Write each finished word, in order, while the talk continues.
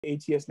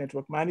ATS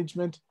Network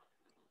Management.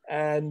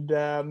 And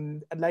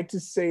I'd like to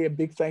say a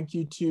big thank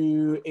you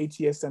to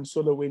ATS and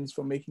SolarWinds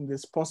for making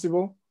this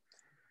possible.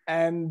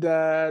 And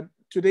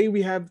today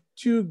we have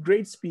two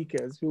great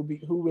speakers who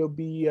will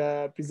be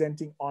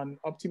presenting on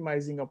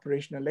optimizing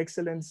operational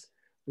excellence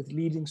with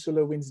leading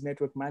SolarWinds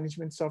network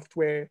management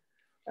software,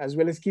 as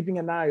well as keeping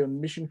an eye on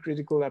mission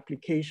critical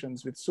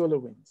applications with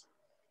SolarWinds.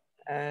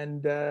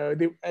 And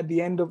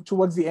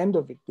towards the end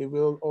of it, they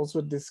will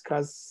also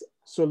discuss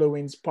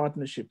SolarWinds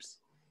partnerships.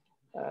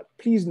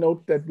 Please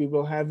note that we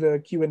will have a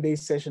Q&A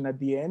session at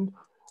the end,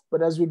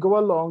 but as we go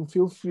along,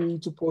 feel free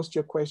to post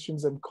your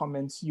questions and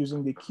comments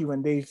using the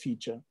Q&A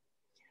feature.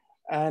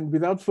 And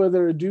without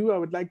further ado, I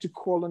would like to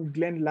call on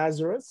Glenn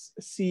Lazarus,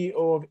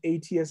 CEO of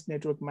ATS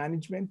Network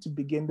Management, to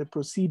begin the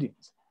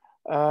proceedings.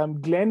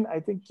 Glenn, I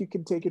think you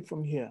can take it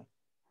from here.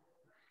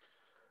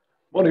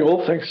 Morning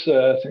all, thanks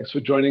for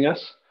joining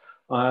us.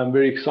 I'm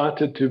very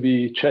excited to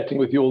be chatting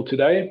with you all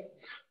today.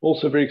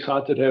 Also very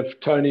excited to have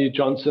Tony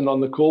Johnson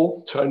on the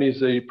call. Tony's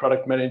the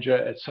product manager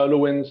at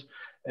SolarWinds,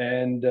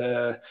 and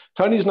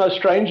Tony's no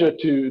stranger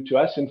to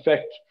us. In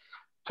fact,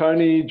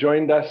 Tony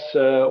joined us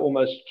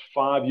almost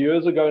 5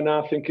 years ago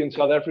now, I think, in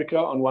South Africa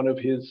on one of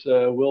his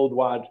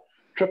worldwide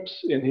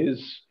trips in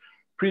his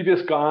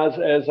previous guise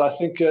as, I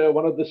think,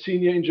 one of the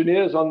senior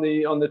engineers on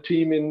the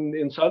team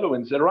in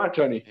SolarWinds. Is that right,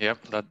 Tony?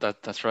 Yep,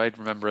 that's right.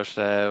 Remember it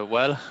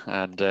well,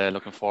 and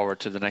looking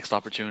forward to the next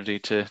opportunity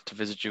to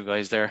visit you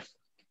guys there.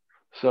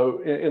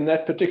 So in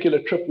that particular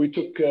trip, we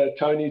took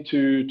Tony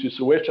to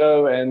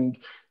Soweto and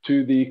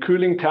to the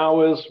cooling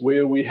towers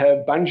where we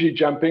have bungee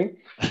jumping.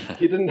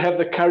 He didn't have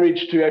the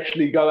courage to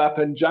actually go up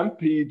and jump.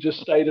 He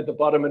just stayed at the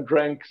bottom and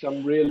drank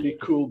some really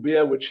cool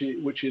beer, which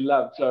he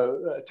loved.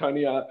 So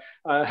Tony,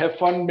 I have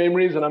fond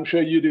memories, and I'm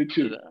sure you do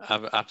too.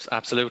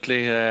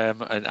 Absolutely,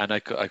 and I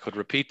could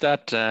repeat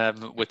that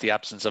with the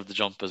absence of the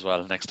jump as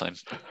well next time.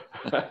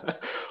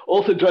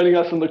 Also joining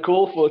us on the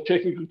call for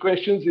technical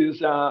questions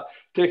is our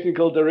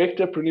Technical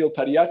Director, Praneel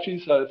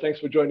Padiachi. So thanks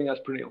for joining us,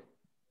 Praneel.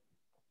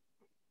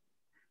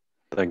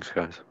 Thanks,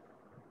 guys.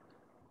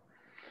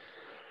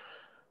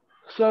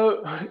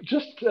 So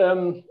just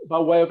by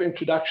way of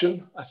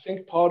introduction, I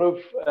think part of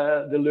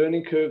the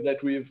learning curve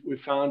that we've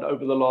found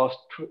over the last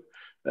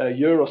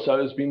year or so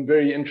has been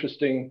very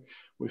interesting.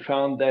 We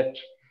found that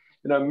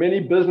many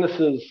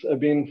businesses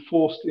have been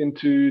forced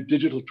into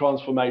digital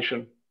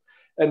transformation,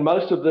 and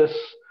most of this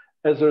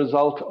as a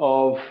result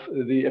of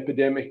the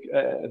epidemic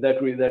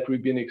that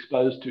we've been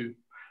exposed to.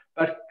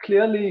 But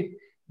clearly,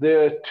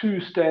 there are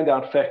two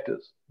standout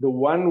factors. The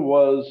one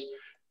was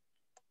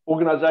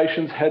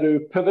organizations had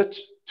to pivot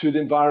to the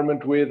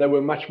environment where they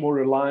were much more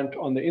reliant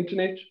on the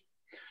internet.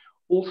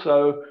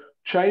 Also,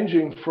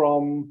 changing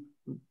from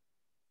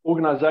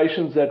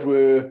organizations that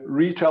were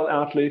retail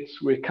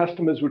outlets where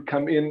customers would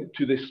come in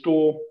to their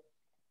store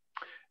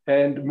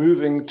and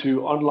moving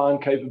to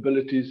online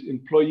capabilities.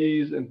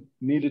 Employees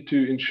needed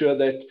to ensure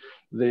that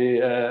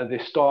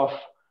their staff,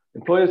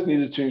 employers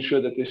needed to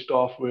ensure that their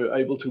staff were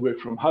able to work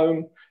from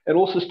home and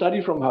also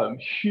study from home.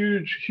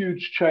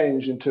 Huge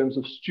change in terms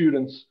of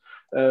students,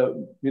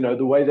 the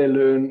way they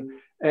learn.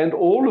 And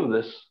all of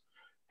this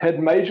had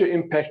major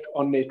impact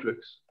on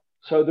networks.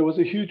 So there was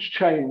a huge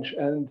change,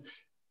 and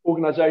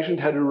organizations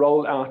had to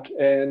roll out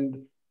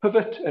and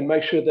pivot and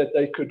make sure that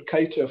they could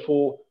cater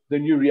for the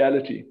new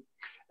reality.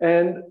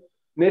 And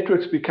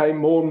networks became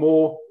more and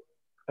more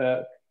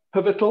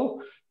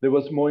pivotal. There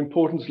was more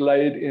importance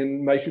laid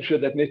in making sure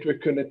that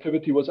network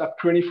connectivity was up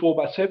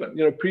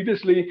 24/7.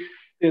 Previously,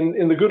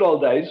 in the good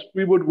old days,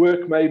 we would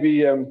work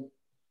maybe a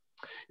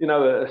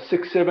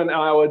 6-7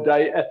 hour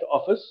day at the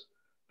office,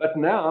 but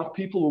now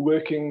people were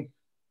working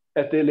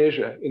at their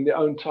leisure in their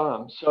own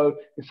time. So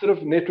instead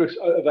of networks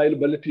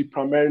availability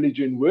primarily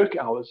during work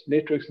hours,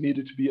 networks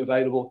needed to be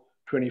available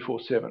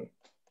 24/7.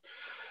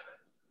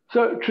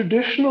 So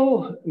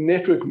traditional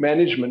network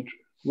management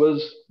was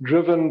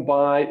driven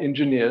by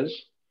engineers.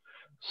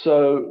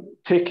 So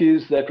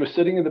techies that were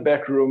sitting in the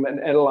back room and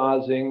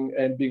analyzing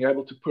and being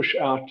able to push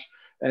out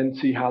and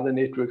see how the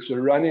networks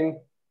were running.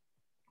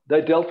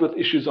 They dealt with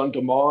issues on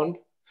demand.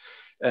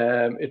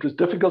 It was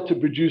difficult to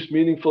produce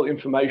meaningful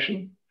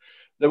information.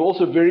 They were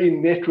also very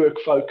network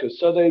focused.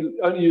 So they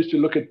only used to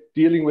look at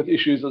dealing with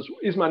issues as,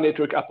 is my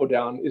network up or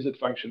down? Is it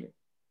functioning?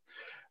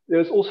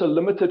 There's also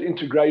limited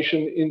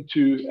integration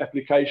into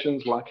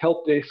applications like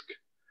help desk.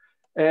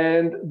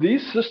 And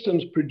these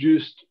systems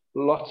produced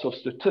lots of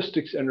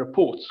statistics and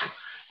reports.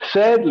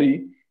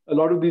 Sadly, a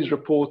lot of these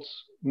reports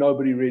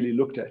nobody really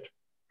looked at.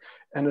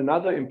 And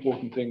another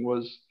important thing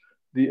was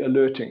the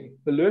alerting.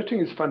 Alerting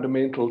is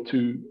fundamental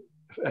to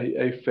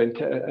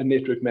a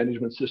network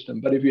management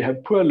system. But if you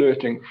have poor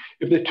alerting,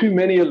 if there are too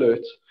many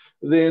alerts,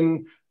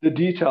 then the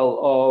detail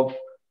of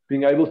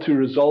being able to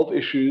resolve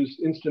issues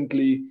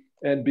instantly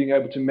and being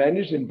able to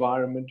manage the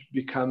environment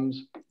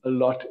becomes a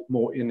lot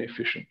more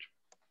inefficient.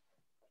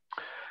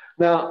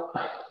 Now,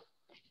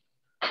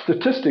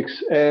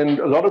 statistics and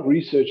a lot of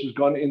research has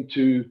gone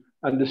into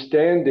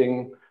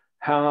understanding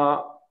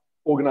how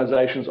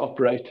organizations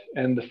operate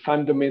and the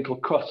fundamental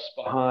costs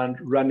behind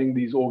running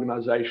these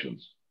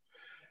organizations.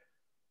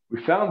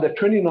 We found that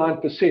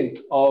 29%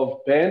 of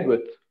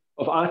bandwidth,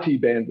 of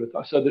IT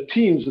bandwidth, so the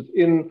teams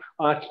within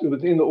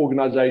the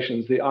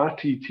organizations, the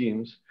IT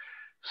teams,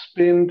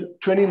 spend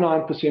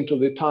 29% of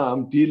their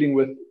time dealing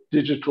with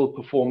digital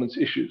performance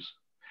issues.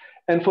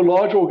 And for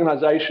large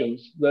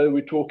organizations, though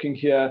we're talking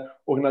here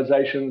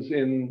organizations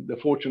in the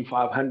Fortune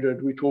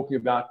 500, we're talking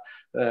about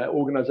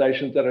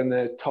organizations that are in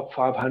the top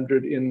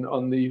 500 in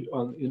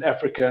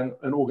Africa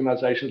and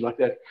organizations like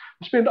that,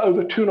 we spend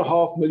over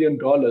 $2.5 million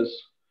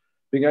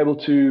being able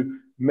to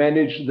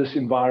manage this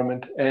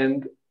environment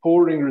and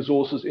pouring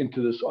resources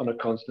into this on a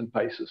constant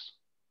basis.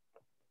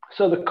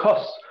 So the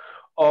costs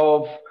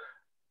of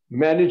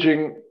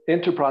managing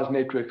enterprise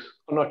networks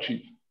are not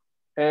cheap.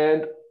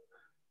 And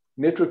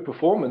network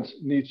performance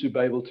needs to be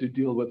able to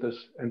deal with this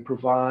and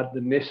provide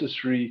the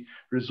necessary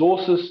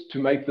resources to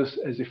make this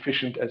as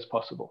efficient as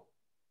possible.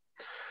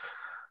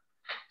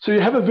 So you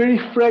have a very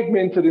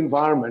fragmented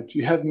environment.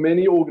 You have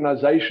many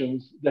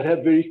organizations that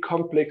have very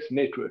complex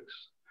networks.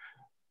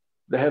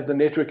 They have the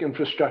network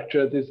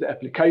infrastructure, there's the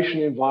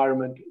application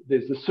environment,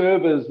 there's the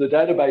servers, the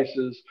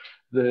databases,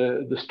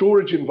 the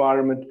storage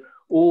environment,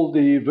 all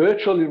the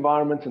virtual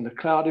environments and the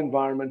cloud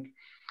environment.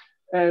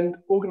 And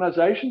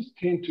organizations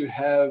tend to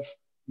have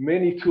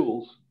many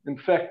tools. In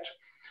fact,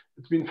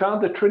 it's been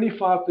found that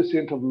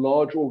 25% of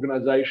large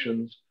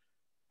organizations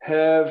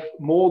have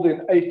more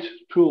than 8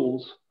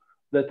 tools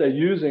that they're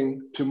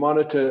using to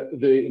monitor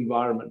the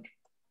environment.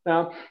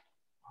 Now,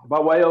 by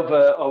way of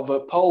a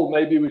poll,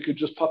 maybe we could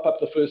just pop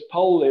up the first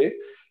poll there.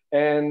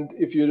 And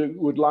if you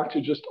would like to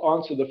just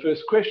answer the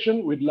first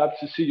question, we'd love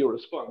to see your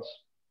response.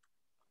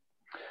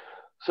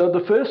 So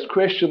the first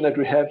question that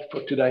we have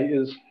for today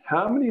is,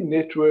 how many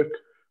network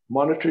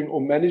monitoring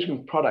or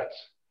management products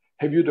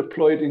have you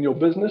deployed in your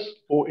business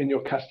or in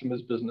your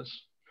customer's business?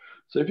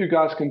 So if you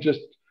guys can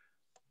just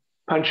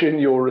punch in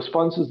your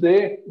responses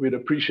there, we'd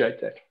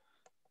appreciate that.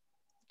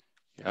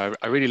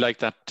 I really like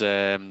that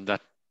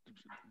that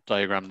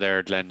diagram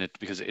there, Glenn,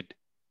 because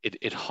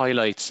it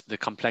highlights the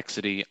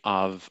complexity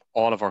of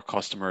all of our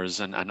customers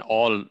and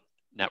all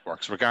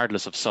networks,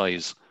 regardless of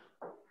size,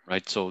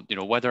 right? So, you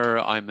know, whether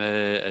I'm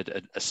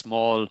a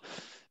small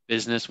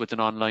business with an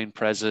online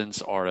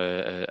presence or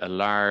a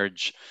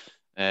large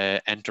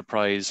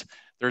enterprise,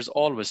 there's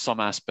always some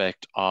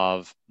aspect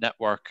of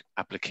network,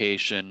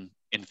 application,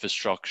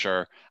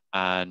 infrastructure,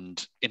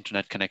 and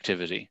internet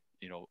connectivity.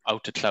 You know,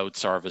 out to cloud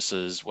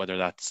services, whether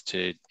that's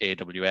to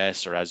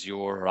AWS or Azure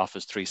or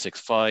Office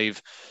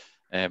 365,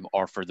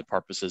 or for the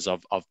purposes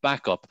of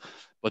backup.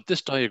 But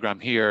this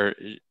diagram here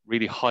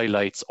really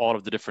highlights all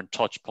of the different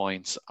touch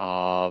points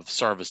of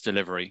service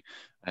delivery,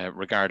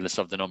 regardless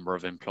of the number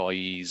of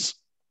employees,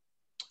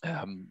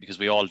 because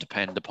we all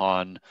depend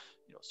upon,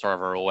 you know,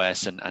 server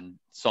OS and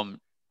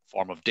some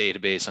form of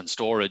database and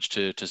storage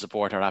to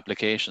support our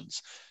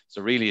applications.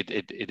 So really,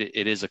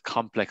 it is a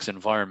complex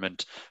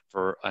environment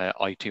for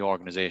IT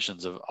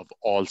organizations of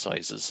all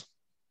sizes.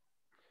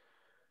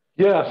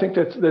 Yeah, I think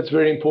that's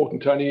very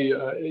important, Tony.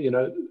 You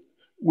know,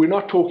 we're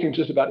not talking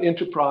just about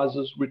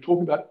enterprises. We're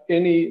talking about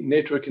any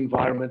network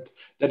environment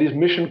that is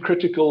mission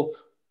critical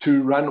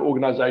to run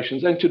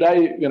organizations. And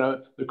today, you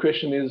know, the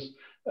question is,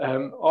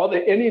 are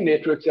there any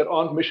networks that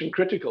aren't mission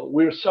critical?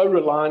 We're so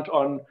reliant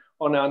on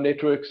our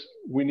networks.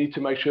 We need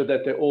to make sure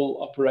that they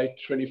all operate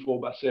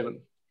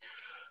 24/7.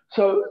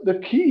 So the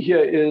key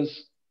here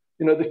is,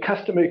 you know, the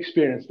customer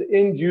experience, the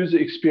end user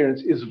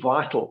experience is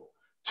vital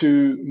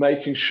to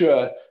making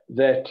sure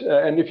that,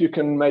 and if you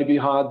can maybe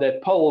hide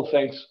that poll,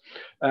 thanks,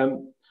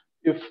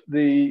 if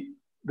the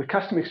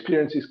customer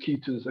experience is key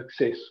to the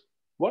success.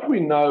 What we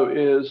know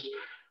is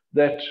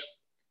that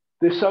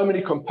there's so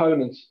many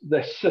components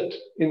that sit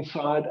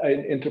inside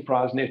an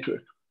enterprise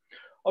network.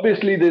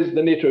 Obviously, there's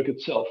the network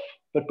itself,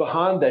 but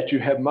behind that, you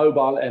have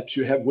mobile apps,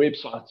 you have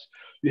websites,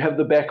 you have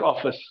the back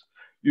office,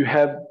 you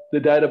have the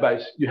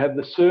database, you have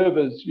the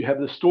servers, you have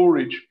the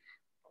storage,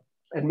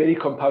 and many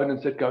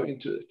components that go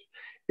into it.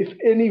 If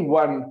any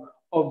one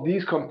of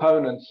these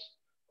components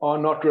are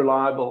not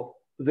reliable,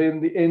 then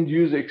the end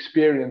user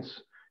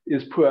experience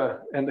is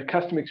poor, and the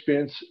customer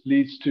experience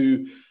leads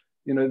to,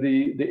 you know,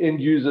 the end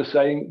user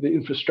saying the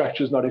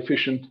infrastructure is not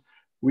efficient.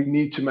 We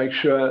need to make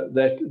sure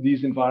that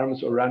these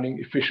environments are running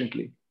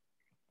efficiently.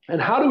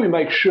 And how do we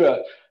make sure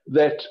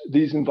that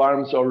these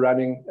environments are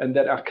running and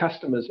that our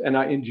customers and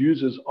our end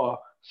users are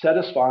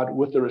satisfied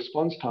with the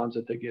response times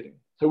that they're getting?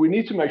 So we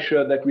need to make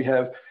sure that we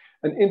have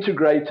an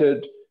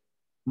integrated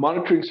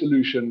monitoring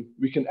solution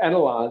we can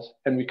analyze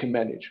and we can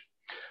manage.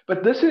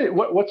 But this is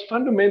what's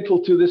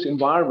fundamental to this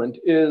environment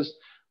is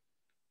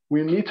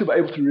we need to be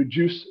able to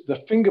reduce the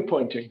finger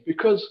pointing,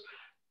 because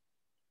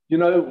you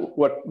know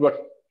what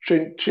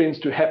tends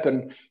to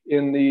happen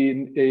in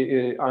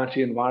the IT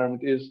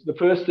environment is the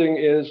first thing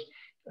is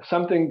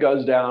something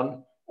goes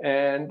down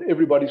and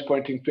everybody's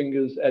pointing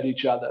fingers at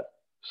each other.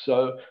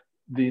 So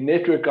the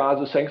network guys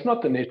are saying it's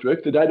not the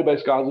network, the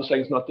database guys are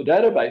saying it's not the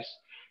database,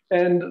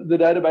 and the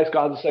database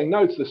guys are saying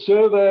no, it's the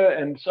server,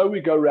 and so we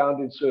go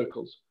round in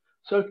circles.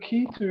 So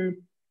key to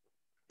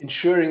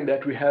ensuring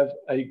that we have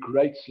a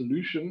great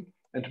solution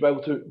and to be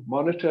able to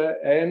monitor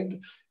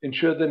and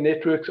ensure the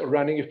networks are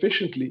running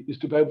efficiently is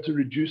to be able to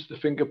reduce the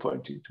finger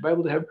pointing, to be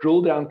able to have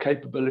drill down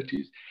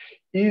capabilities,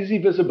 easy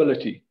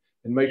visibility,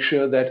 and make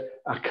sure that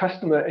our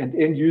customer and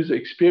end user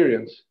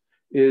experience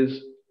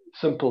is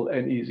simple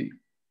and easy.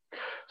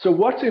 So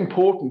what's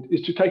important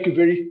is to take a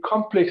very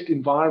complex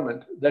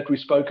environment that we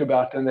spoke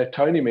about and that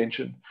Tony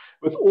mentioned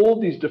with all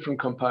these different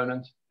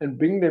components and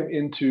bring them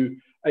into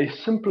a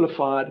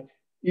simplified,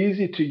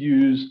 easy to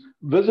use,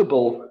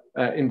 visible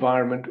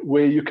environment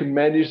where you can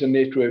manage the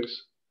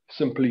networks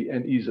simply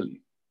and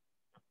easily.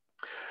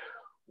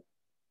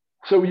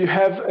 So you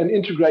have an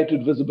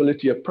integrated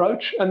visibility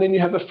approach, and then you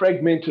have a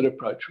fragmented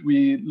approach.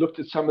 We looked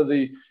at some of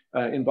the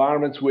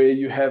environments where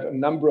you have a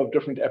number of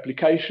different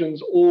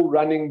applications, all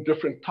running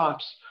different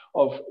types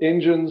of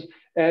engines,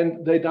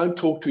 and they don't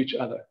talk to each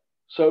other.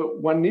 So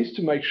one needs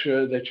to make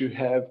sure that you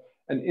have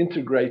an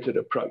integrated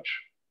approach.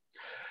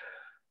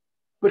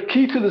 But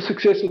key to the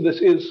success of this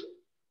is,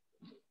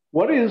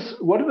 what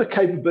are the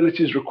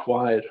capabilities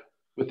required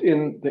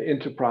within the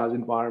enterprise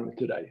environment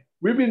today?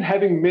 We've been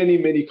having many,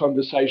 many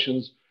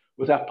conversations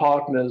with our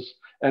partners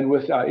and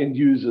with our end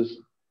users.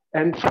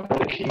 And some of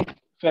the key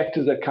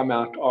factors that come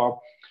out are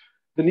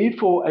the need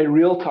for a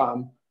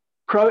real-time,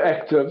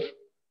 proactive,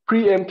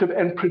 preemptive,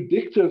 and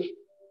predictive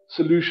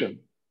solution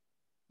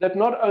that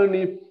not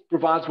only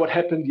provides what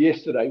happened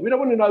yesterday. We don't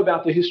want to know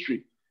about the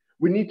history.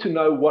 We need to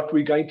know what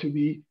we're going to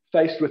be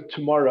faced with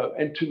tomorrow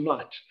and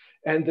tonight.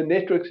 And the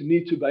networks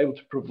need to be able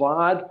to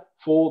provide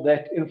for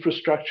that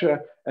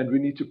infrastructure, and we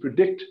need to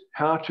predict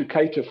how to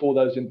cater for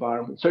those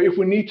environments. So if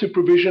we need to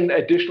provision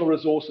additional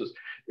resources,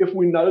 if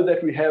we know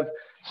that we have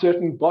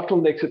certain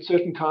bottlenecks at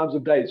certain times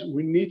of days,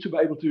 we need to be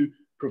able to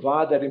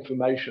provide that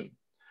information.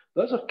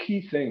 Those are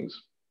key things.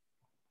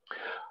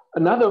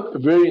 Another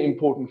very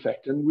important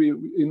factor, and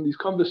in these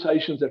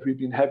conversations that we've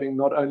been having,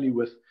 not only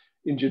with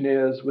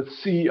engineers, with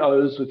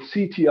CEOs, with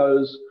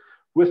CTOs,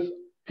 with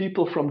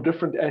people from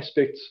different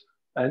aspects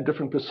and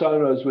different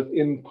personas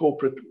within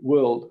corporate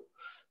world,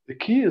 the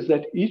key is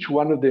that each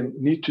one of them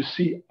need to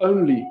see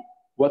only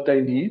what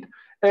they need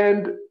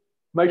and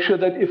make sure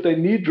that if they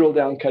need drill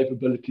down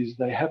capabilities,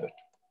 they have it.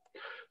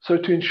 So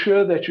to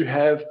ensure that you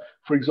have,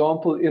 for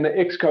example, in an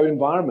exco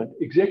environment,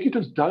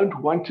 executives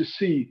don't want to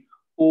see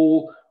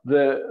all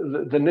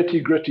the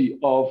nitty gritty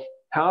of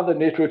how the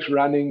network's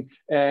running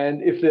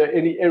and if there are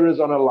any errors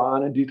on a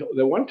line and detail.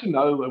 They want to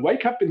know, I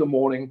wake up in the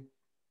morning,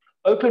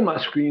 open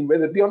my screen,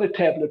 whether it be on a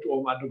tablet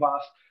or my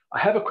device, I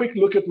have a quick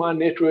look at my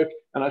network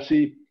and I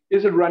see,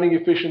 is it running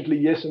efficiently?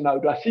 Yes or no.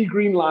 Do I see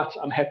green lights?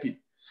 I'm happy.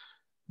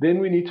 Then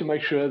we need to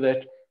make sure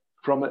that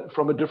from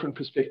a different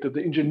perspective,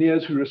 the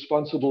engineers who are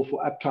responsible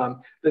for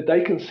uptime, that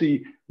they can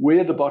see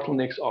where the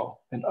bottlenecks are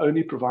and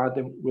only provide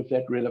them with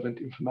that relevant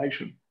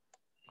information.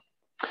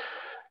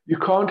 You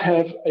can't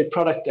have a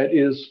product that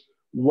is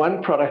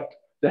one product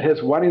that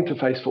has one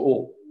interface for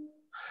all.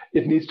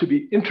 It needs to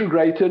be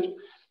integrated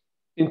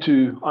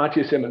into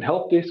ITSM and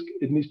help desk.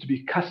 It needs to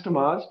be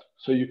customized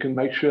so you can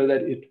make sure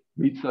that it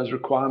meets those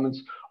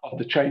requirements of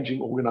the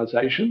changing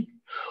organization.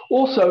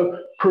 Also,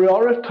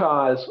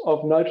 prioritize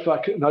of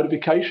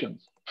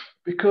notifications,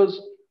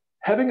 because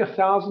having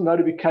 1,000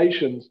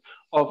 notifications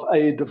of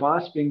a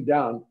device being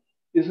down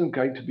isn't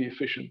going to be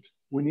efficient.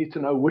 We need to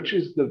know which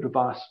is the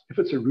device. If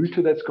it's a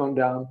router that's gone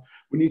down,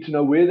 we need to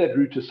know where that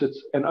router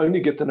sits and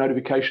only get the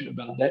notification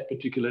about that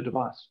particular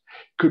device.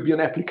 It could be an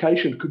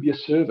application, it could be a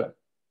server.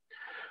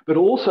 But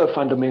also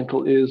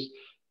fundamental is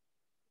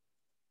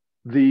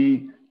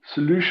the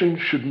solution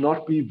should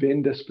not be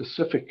vendor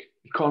specific.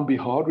 It can't be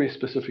hardware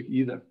specific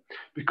either,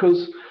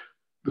 because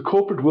the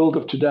corporate world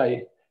of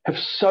today have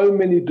so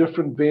many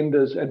different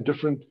vendors and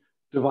different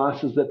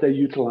devices that they're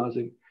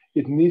utilizing.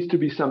 It needs to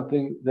be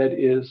something that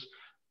is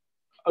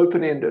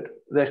open-ended,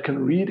 that can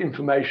read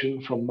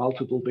information from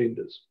multiple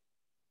vendors.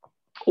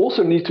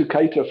 Also need to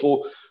cater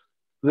for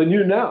the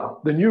new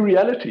now, the new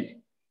reality.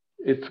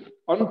 It's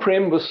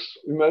on-prem was,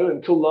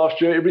 until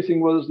last year,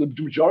 the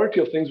majority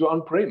of things were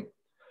on-prem.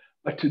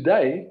 But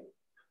today,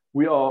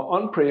 we are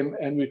on-prem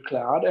and we're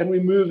cloud, and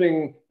we're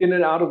moving in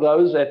and out of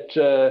those at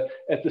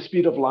the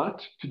speed of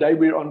light. Today,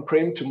 we're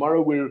on-prem.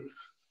 Tomorrow, we're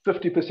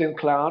 50%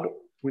 cloud.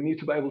 We need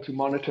to be able to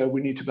monitor.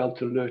 We need to be able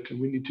to alert, and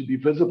we need to be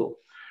visible.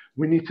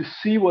 We need to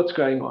see what's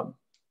going on.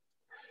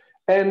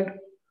 And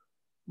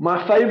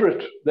my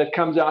favorite that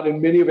comes out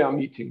in many of our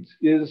meetings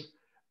is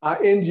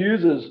our end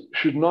users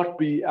should not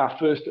be our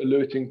first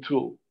alerting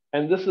tool.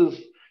 And this is,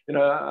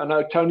 I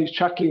know Tony's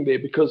chuckling there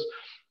because,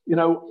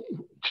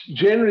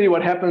 generally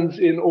what happens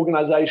in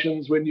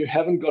organizations when you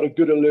haven't got a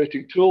good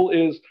alerting tool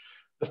is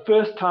the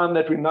first time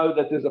that we know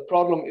that there's a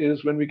problem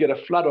is when we get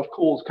a flood of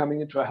calls coming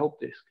into our help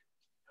desk.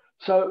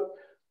 So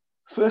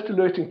first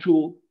alerting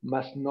tool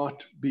must not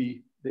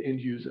be the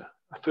end user.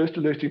 A first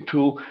alerting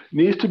tool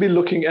needs to be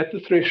looking at the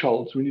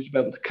thresholds. We need to be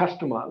able to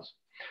customize.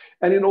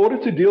 And in order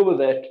to deal with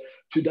that,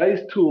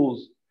 today's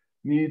tools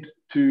need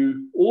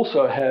to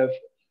also have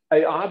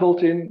AI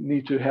built in,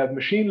 need to have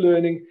machine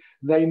learning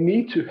They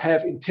need to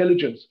have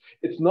intelligence.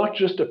 It's not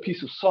just a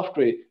piece of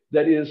software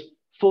that is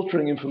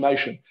filtering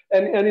information.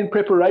 And in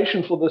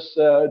preparation for this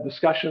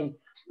discussion,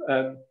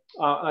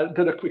 I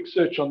did a quick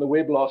search on the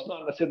web last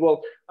night. And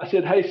I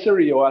said, hey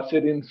Siri, or I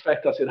said,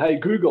 hey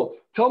Google,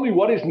 tell me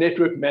what is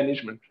network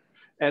management.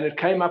 And it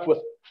came up with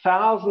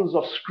thousands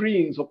of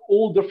screens of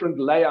all different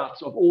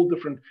layouts, of all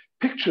different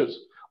pictures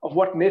of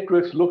what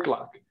networks look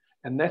like.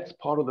 And that's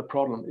part of the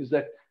problem, is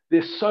that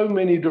there's so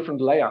many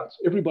different layouts.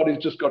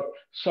 Everybody's just got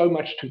so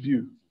much to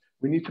view.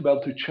 We need to be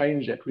able to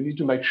change that. We need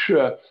to make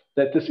sure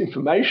that this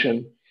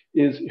information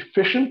is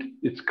efficient,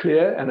 it's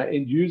clear, and our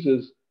end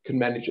users can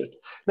manage it.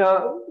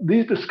 Now,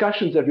 these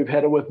discussions that we've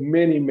had are with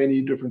many,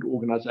 many different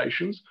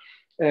organizations,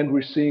 and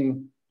we're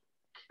seeing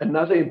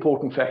another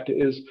important factor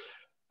is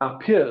our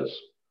peers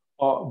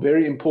are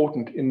very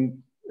important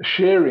in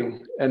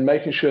sharing and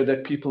making sure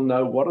that people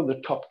know what are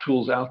the top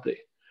tools out there.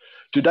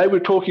 Today, we're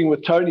talking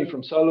with Tony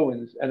from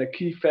SolarWinds, and a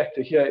key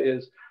factor here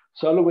is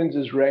SolarWinds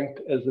is ranked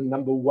as the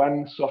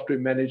 #1 software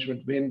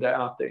management vendor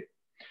out there.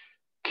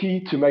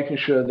 Key to making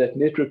sure that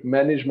network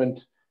management,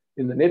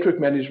 in the network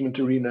management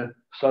arena,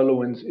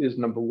 SolarWinds is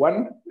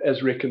 #1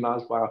 as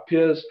recognized by our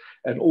peers,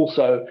 and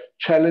also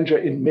challenger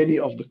in many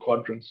of the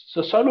quadrants.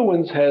 So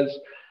SolarWinds has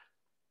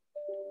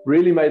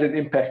really made an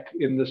impact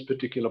in this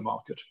particular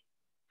market.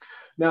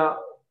 Now,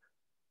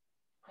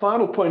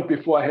 final point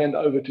before I hand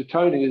over to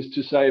Tony is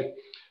to say,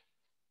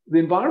 the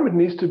environment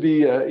needs to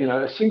be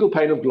a single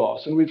pane of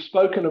glass. And we've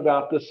spoken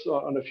about this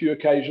on a few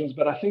occasions,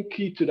 but I think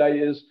key today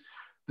is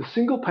the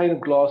single pane of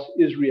glass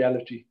is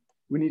reality.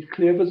 We need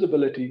clear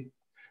visibility.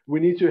 We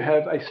need to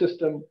have a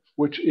system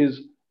which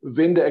is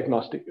vendor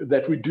agnostic,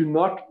 that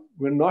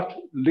we're not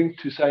linked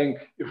to saying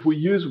if we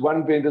use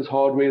one vendor's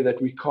hardware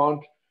that we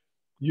can't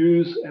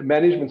use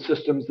management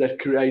systems that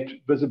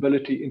create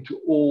visibility into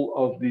all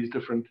of these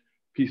different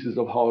pieces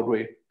of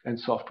hardware and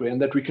software,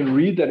 and that we can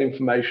read that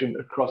information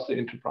across the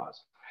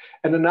enterprise.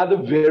 And another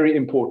very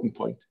important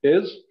point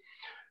is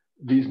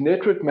these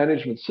network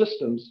management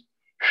systems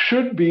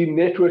should be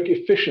network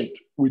efficient.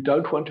 We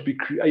don't want to be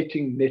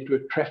creating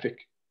network traffic.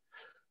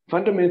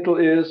 Fundamental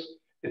is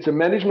it's a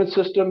management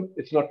system.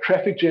 It's not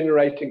traffic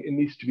generating. It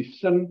needs to be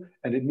thin,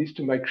 and it needs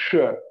to make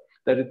sure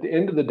that at the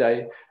end of the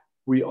day,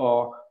 we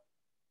are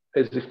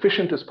as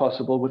efficient as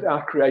possible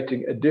without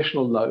creating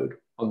additional load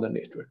on the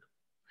network.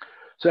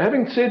 So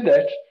having said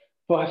that,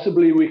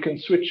 possibly we can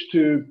switch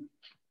to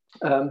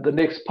the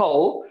next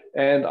poll,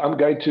 and I'm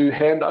going to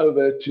hand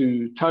over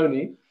to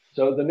Tony.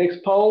 So the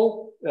next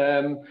poll,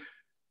 can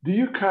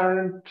you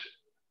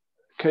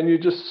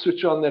just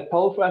switch on that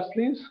poll for us,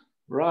 please?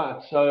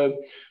 Right, so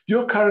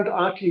your current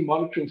IT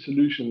monitoring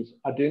solutions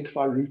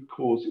identify root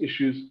cause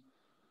issues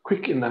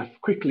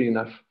quickly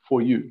enough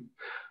for you.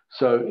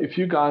 So if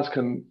you guys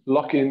can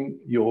lock in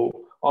your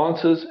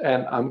answers,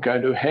 and I'm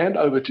going to hand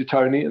over to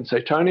Tony and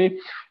say, Tony,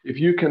 if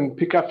you can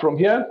pick up from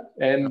here.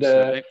 And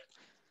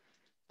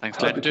thanks,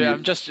 Glenn.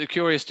 I'm just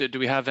curious, do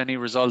we have any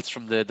results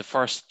from the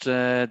first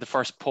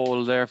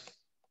poll there?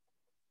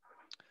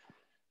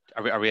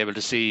 Are we able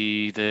to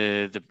see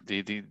the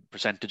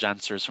percentage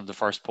answers from the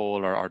first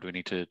poll, or do we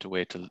need to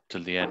wait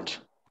till the end?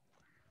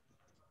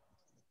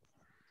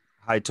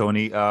 Hi,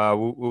 Tony.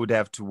 We would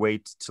have to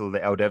wait till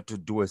I would have to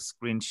do a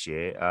screen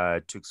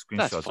share, took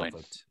screenshots of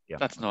it. Yeah.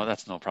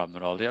 That's no problem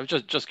at all. I was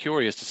just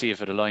curious to see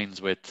if it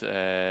aligns with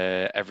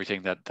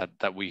everything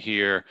that we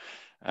hear,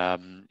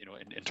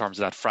 in terms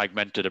of that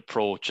fragmented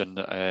approach. And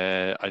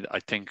I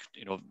think,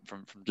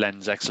 from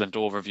Glenn's excellent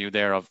overview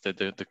there of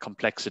the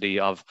complexity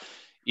of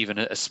even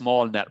a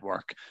small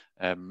network.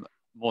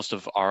 Most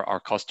of our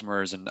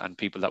customers and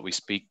people that we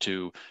speak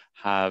to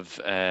have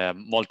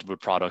multiple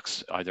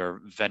products,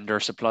 either vendor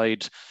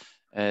supplied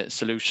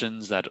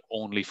solutions that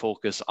only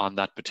focus on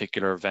that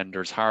particular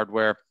vendor's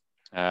hardware,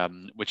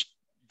 which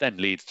then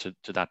leads to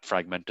that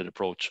fragmented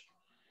approach.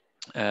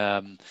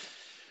 One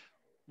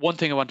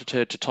thing I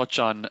wanted to touch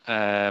on,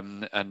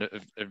 and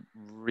a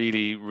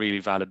really, really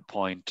valid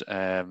point,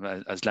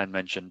 as Len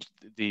mentioned,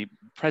 the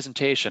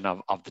presentation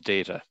of the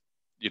data.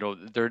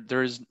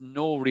 There is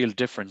no real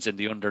difference in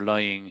the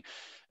underlying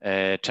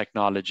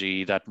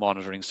technology that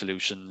monitoring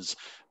solutions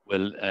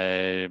will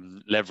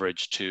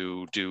leverage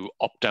to do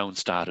up-down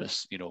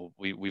status.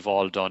 We've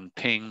all done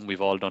ping,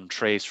 we've all done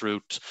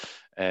traceroute.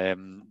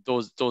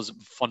 Those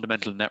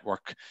fundamental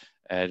network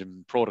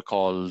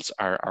protocols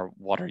are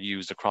what are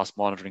used across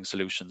monitoring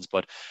solutions.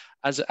 But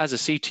as a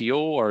CTO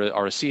or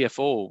a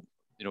CFO,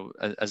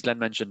 as Len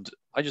mentioned,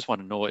 I just want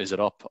to know, is it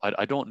up?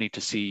 I don't need to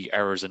see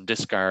errors and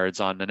discards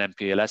on an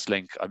MPLS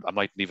link. I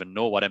mightn't even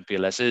know what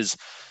MPLS is,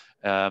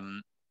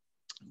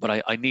 but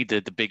I need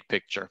the big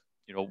picture.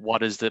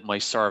 What is my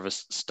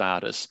service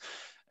status?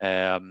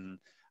 And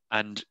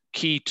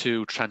key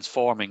to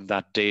transforming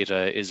that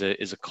data is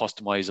a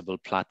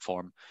customizable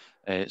platform.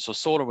 So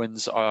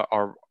SolarWinds,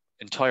 our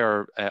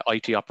entire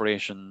IT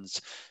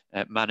operations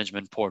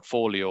management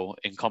portfolio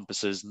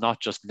encompasses not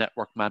just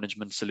network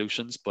management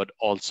solutions, but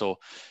also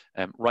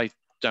right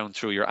down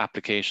through your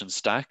application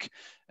stack.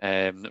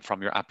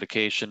 from your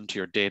application to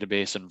your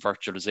database and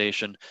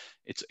virtualization.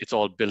 It's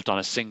all built on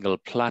a single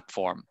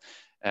platform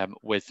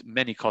with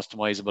many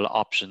customizable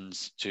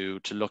options to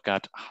look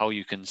at how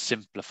you can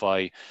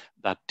simplify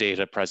that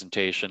data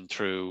presentation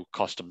through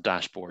custom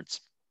dashboards.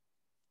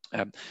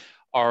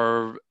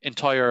 Our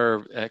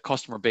entire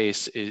customer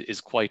base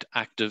is quite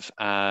active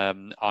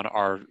on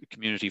our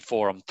community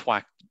forum,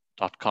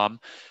 thwack.com.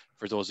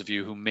 For those of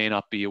you who may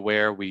not be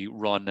aware, we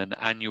run an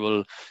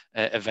annual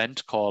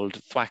event called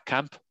Thwack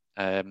Camp.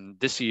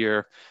 This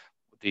year,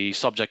 the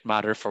subject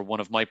matter for one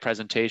of my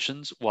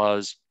presentations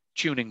was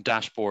tuning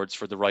dashboards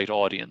for the right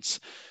audience.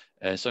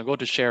 So I'm going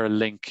to share a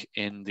link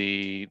in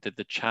the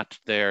chat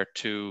there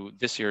to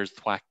this year's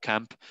Thwack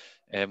Camp,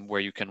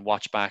 where you can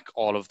watch back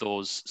all of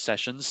those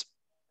sessions,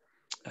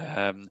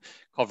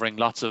 covering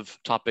lots of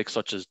topics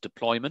such as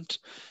deployment.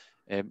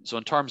 So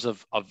in terms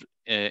of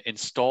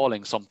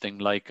installing something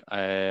like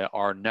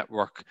our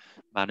network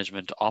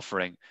management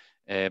offering,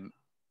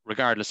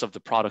 regardless of the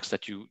products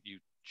that you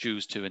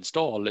choose to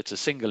install, it's a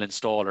single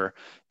installer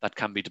that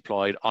can be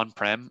deployed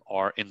on-prem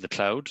or in the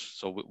cloud.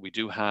 So we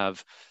do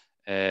have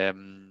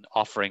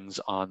offerings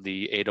on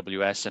the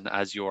AWS and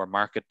Azure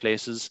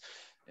marketplaces,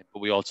 but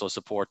we also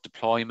support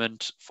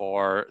deployment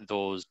for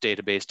those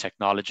database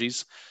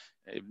technologies.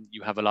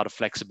 You have a lot of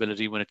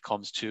flexibility when it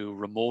comes to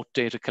remote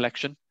data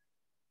collection.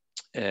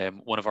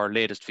 One of our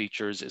latest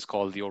features is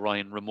called the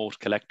Orion Remote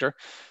Collector.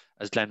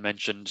 As Glenn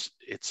mentioned,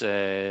 it's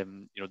the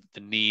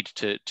need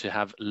to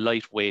have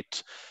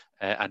lightweight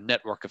and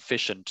network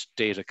efficient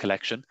data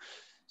collection.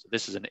 So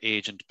this is an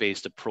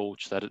agent-based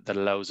approach that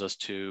allows us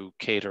to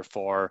cater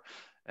for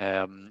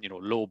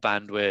low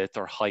bandwidth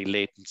or high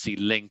latency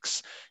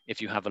links.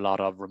 If you have a lot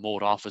of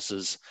remote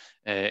offices,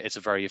 it's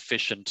a very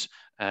efficient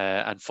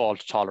and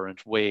fault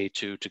tolerant way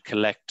to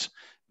collect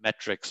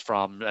metrics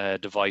from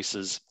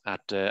devices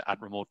at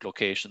remote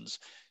locations.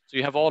 So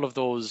you have all of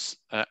those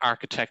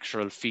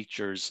architectural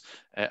features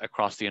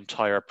across the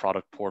entire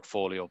product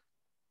portfolio.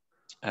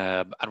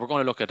 And we're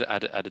going to look at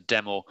a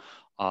demo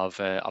of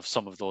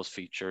some of those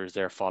features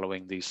there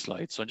following these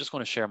slides. So I'm just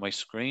going to share my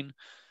screen.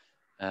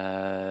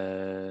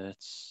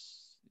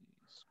 Let's see,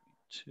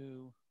 screen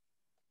 2.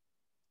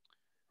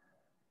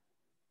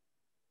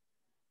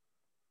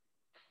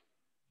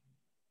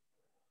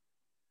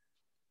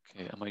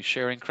 Okay, am I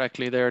sharing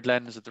correctly there,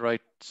 Glenn? Is it the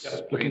right?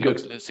 Yep, looking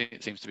good.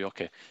 It seems to be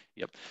okay.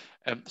 Yep.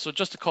 So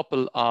just a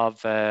couple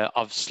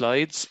of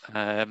slides.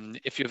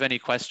 If you have any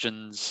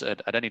questions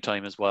at any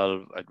time as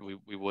well,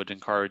 we would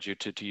encourage you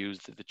to use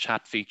the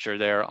chat feature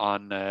there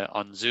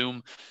on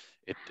Zoom.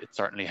 It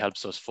certainly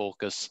helps us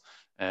focus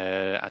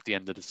at the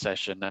end of the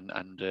session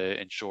and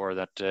ensure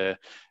that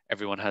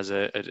everyone has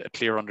a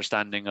clear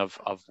understanding of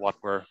what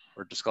we're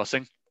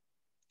discussing.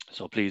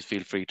 So please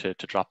feel free to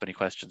drop any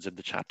questions in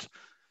the chat.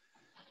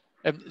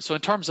 So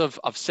in terms of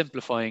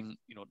simplifying,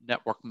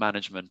 network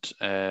management,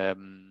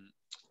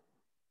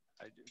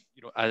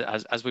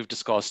 as we've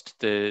discussed,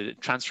 the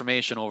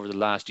transformation over the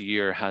last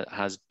year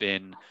has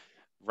been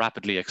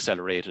rapidly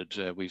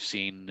accelerated. We've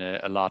seen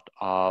a lot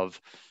of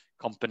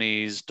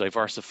companies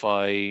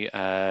diversify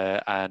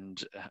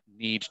and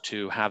need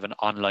to have an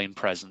online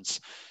presence.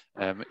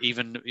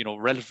 Even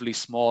relatively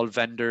small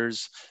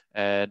vendors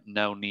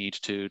now need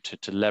to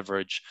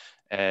leverage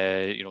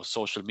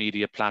social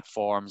media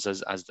platforms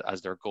as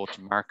their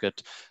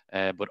go-to-market,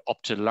 but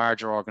up to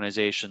larger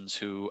organizations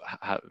who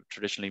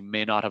traditionally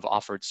may not have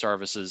offered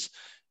services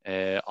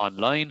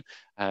online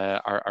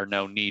are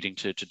now needing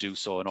to do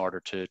so in order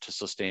to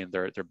sustain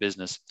their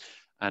business.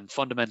 And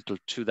fundamental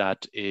to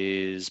that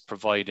is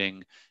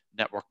providing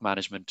network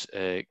management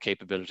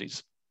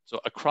capabilities. So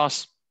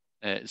across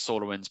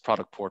SolarWinds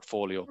product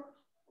portfolio,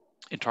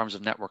 in terms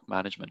of network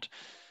management,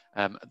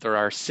 there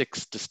are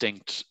 6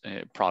 distinct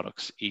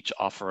products, each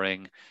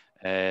offering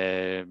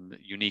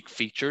unique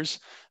features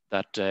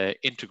that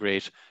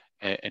integrate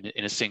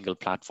in a single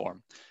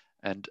platform.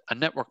 And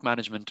network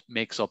management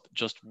makes up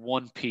just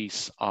one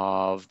piece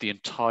of the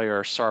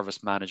entire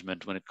service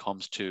management when it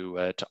comes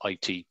to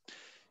IT.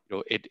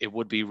 It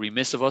would be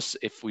remiss of us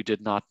if we did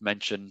not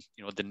mention,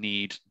 the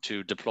need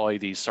to deploy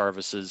these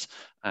services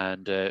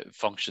and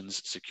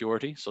functions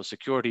security. So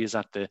security is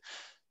at the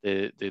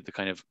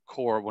kind of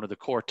core, one of the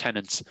core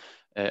tenets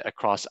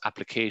across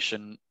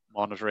application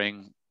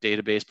monitoring,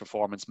 database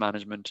performance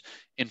management,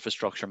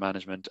 infrastructure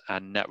management,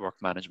 and network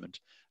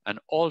management. And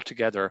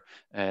altogether,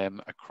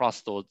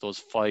 across those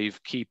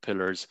 5 key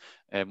pillars,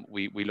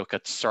 we look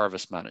at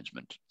service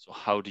management. So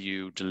how do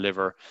you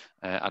deliver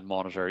and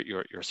monitor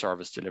your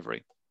service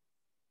delivery?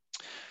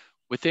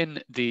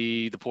 Within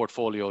the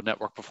portfolio,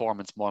 Network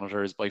Performance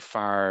Monitor is by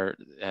far,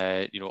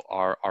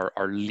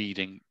 our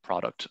leading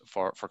product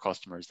for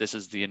customers. This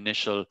is the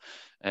initial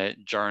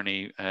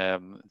journey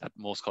that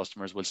most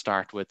customers will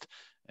start with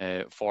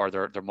for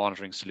their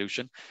monitoring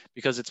solution,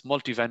 because it's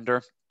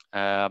multi-vendor,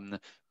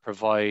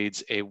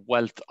 provides a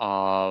wealth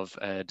of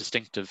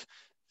distinctive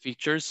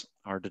features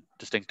or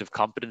distinctive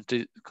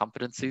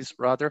competencies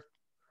rather.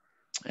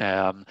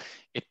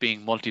 It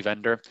being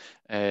multi-vendor,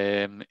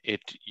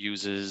 it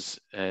uses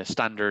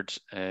standard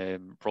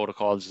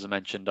protocols, as I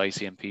mentioned,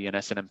 ICMP and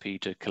SNMP,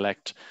 to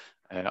collect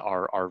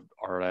our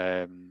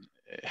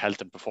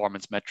health and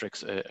performance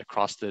metrics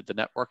across the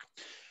network.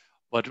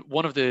 But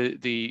one of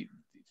the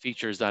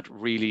features that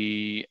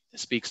really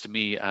speaks to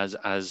me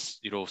as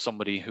you know,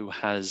 somebody who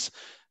has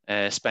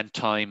spent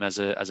time as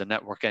a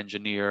network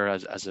engineer,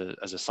 as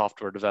a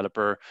software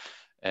developer,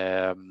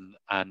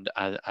 and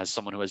as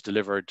someone who has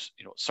delivered,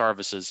 you know,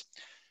 services,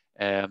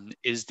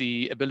 is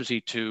the ability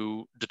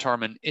to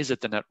determine, is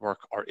it the network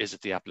or is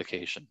it the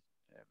application?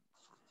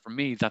 For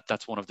me,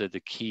 that's one of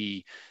the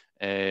key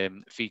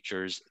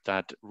features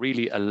that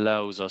really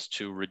allows us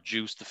to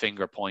reduce the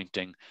finger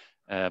pointing,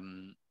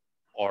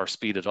 or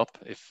speed it up,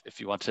 if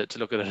you want to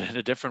look at it in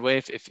a different way.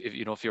 If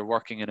you know, if you're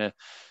working in a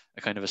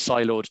kind of a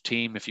siloed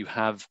team, if you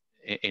have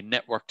a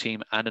network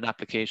team and an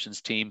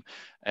applications team,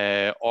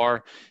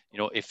 or you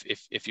know,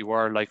 if you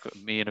were like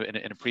me in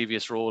a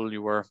previous role,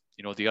 you were,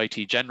 you know, the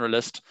IT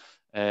generalist,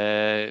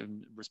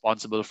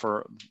 responsible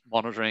for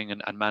monitoring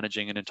and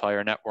managing an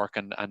entire network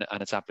and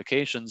its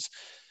applications.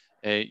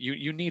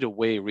 You need a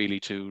way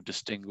really to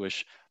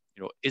distinguish,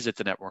 you know, is it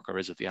the network or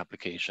is it the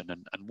application?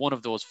 And one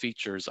of those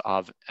features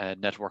of a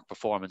network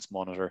performance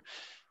monitor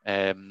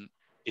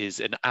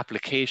is an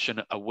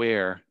application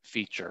aware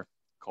feature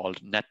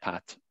called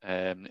NetPath.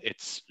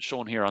 It's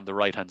shown here on the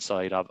right hand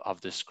side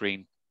of the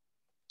screen.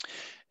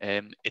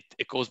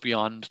 It goes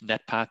beyond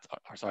NetPath,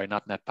 or sorry,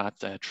 not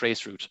NetPath,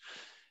 Traceroute.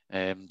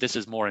 This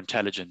is more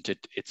intelligent.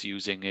 It's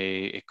using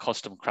a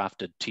custom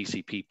crafted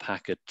TCP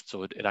packet,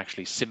 so it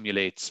actually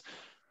simulates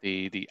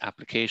the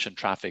application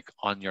traffic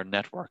on your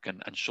network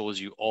and shows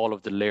you all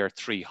of the layer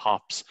 3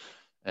 hops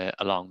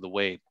along the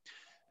way.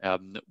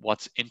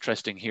 What's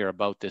interesting here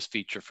about this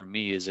feature for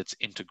me is its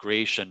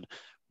integration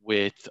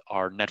with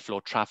our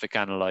NetFlow traffic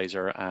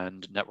analyzer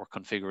and network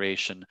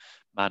configuration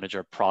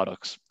manager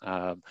products.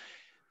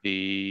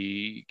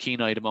 The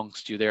keen-eyed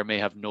amongst you there may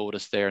have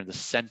noticed there in the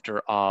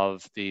center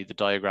of the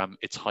diagram,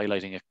 it's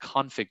highlighting a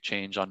config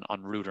change on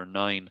router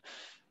 9.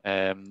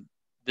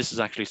 This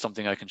is actually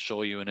something I can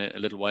show you in a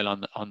little while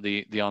on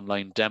the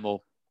online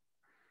demo.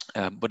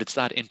 But it's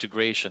that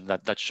integration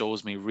that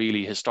shows me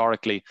really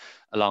historically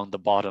along the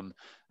bottom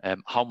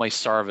how my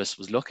service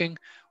was looking,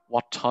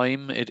 what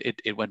time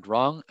it went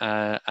wrong,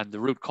 and the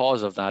root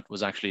cause of that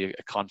was actually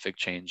a config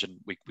change, and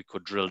we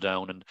could drill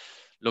down and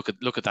look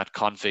at that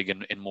config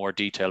in more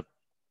detail.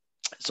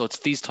 So it's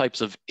these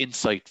types of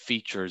insight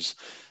features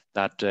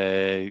that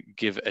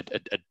give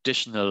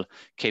additional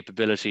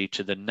capability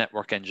to the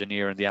network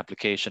engineer and the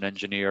application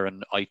engineer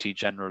and IT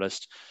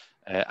generalist,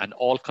 and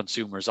all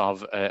consumers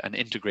of an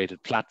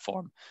integrated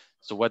platform.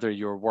 So whether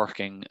you're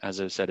working,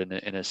 as I said, in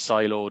a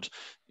siloed,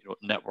 you know,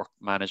 network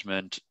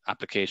management,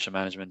 application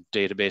management,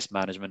 database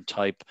management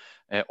type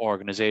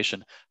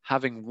organization,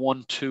 having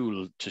one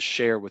tool to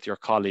share with your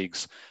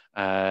colleagues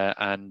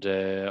and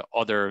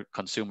other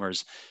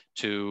consumers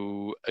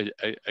to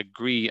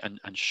agree and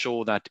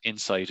show that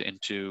insight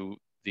into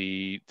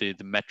the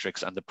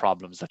metrics and the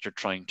problems that you're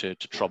trying to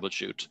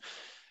troubleshoot.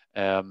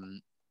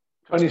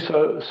 Tony,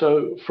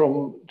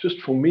 so just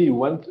for me,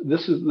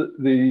 this is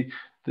the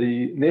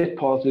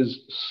NetPath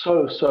is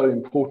so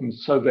important,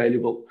 so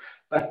valuable.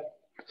 But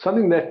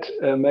something that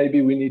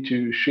maybe we need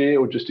to share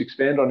or just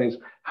expand on is,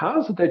 how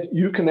is it that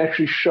you can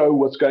actually show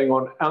what's going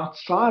on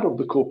outside of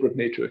the corporate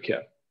network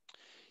here?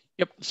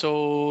 Yep.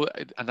 So,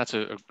 and that's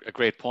a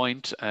great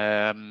point.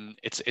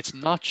 It's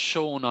not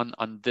shown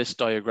on this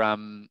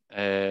diagram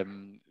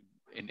in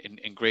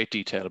great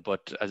detail,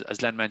 but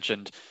as Len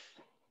mentioned,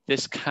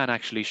 this can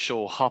actually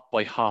show hop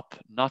by hop,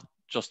 not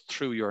just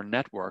through your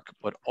network,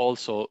 but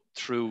also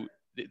through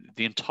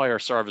the entire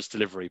service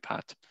delivery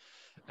path.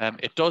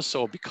 It does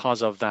so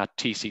because of that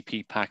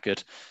TCP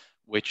packet,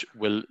 which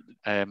will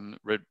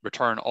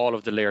return all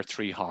of the layer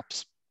 3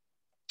 hops.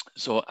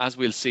 So as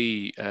we'll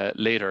see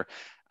later,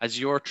 as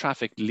your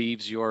traffic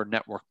leaves your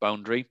network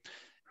boundary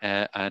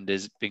and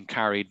is being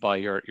carried by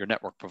your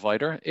network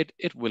provider,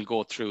 it will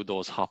go through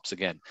those hops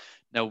again.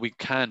 Now, we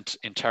can't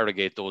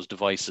interrogate those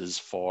devices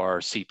for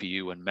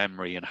CPU and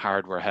memory and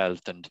hardware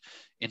health and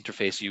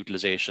interface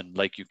utilization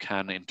like you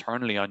can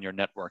internally on your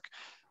network,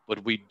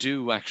 but we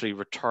do actually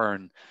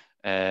return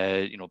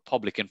you know,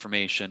 public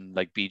information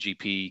like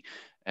BGP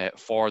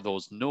for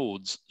those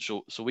nodes.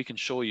 So we can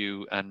show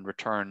you and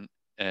return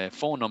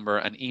phone number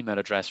and email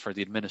address for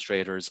the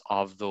administrators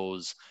of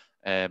those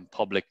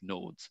public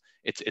nodes.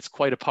 It's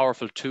quite a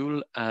powerful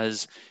tool,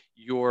 as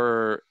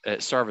your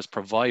service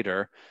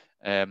provider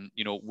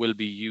you know, will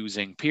be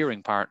using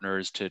peering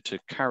partners to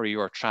carry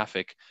your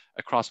traffic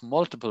across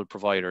multiple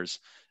providers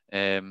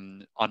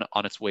on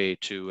its way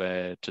to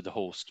the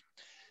host.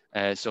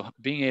 So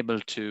being able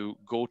to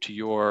go to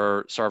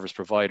your service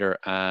provider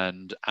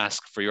and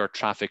ask for your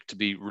traffic to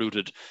be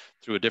routed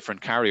through a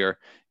different carrier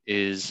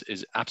is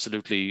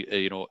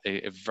absolutely you know,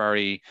 a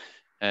very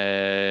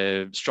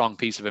strong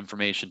piece of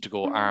information to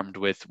go armed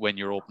with when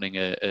you're opening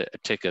a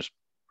ticket.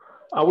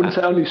 I wouldn't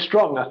say only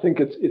strong. I think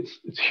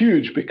it's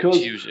huge, because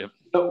huge, yeah.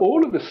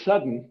 all of a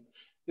sudden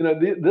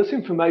this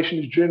information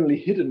is generally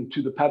hidden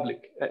to the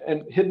public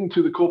and hidden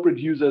to the corporate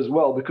user as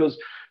well, because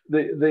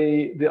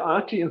the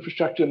IT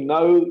infrastructure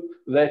know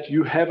that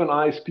you have an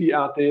ISP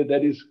out there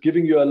that is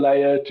giving you a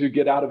layer to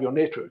get out of your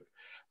network.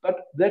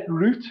 But that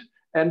route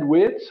and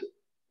where it's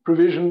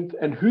provisioned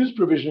and who's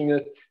provisioning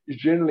it is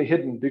generally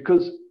hidden,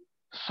 because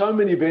so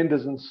many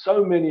vendors and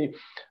so many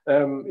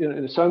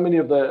so many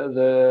of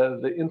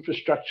the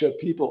infrastructure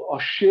people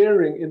are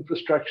sharing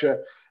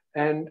infrastructure.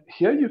 And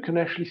here you can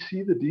actually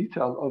see the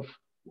detail of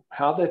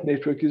how that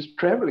network is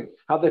traveling,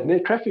 how that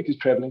net traffic is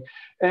traveling,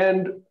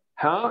 and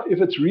how,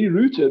 if it's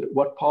rerouted,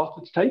 what path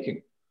it's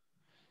taking.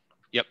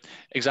 Yep,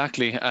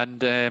 exactly.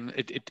 And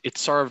it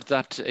served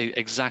that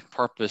exact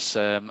purpose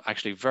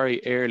actually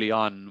very early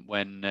on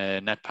when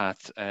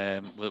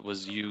NetPath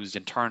was used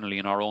internally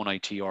in our own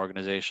IT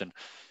organization.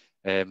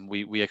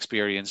 We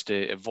experienced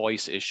a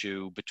voice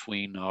issue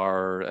between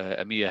our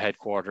EMEA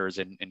headquarters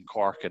in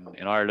Cork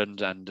in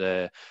Ireland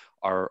and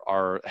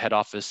our head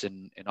office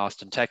in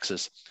Austin,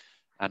 Texas.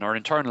 And our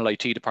internal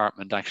IT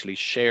department actually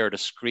shared a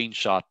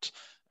screenshot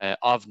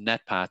of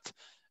NetPath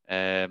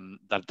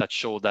that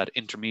showed that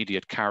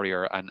intermediate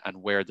carrier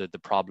and where the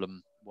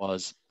problem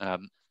was.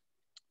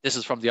 This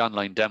is from the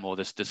online demo.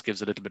 This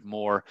gives a little bit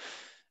more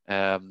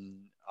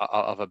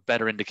of a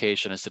better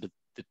indication as to the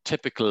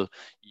typical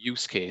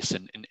use case.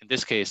 And in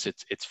this case,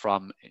 it's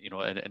from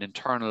an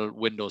internal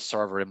Windows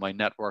server in my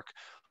network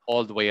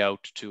all the way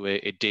out to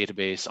a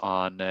database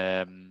on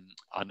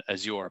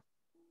Azure.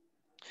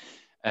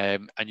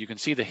 And you can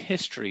see the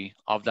history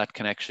of that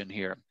connection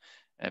here.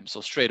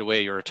 So straight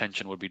away, your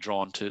attention would be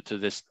drawn to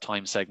this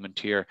time segment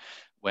here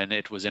when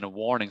it was in a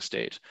warning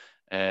state.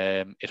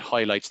 It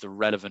highlights the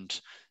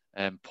relevant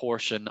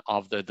portion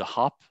of the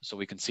hop. So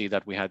we can see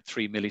that we had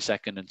 3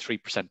 millisecond and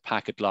 3%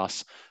 packet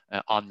loss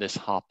on this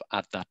hop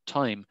at that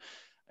time.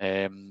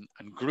 And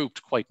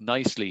grouped quite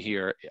nicely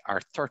here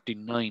are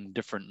 39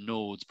 different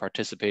nodes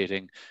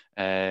participating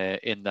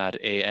in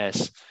that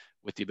AS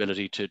with the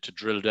ability to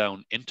drill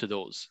down into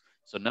those.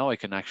 So now I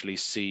can actually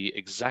see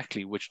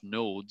exactly which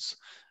nodes,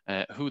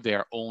 who they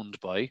are owned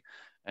by.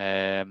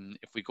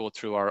 If we go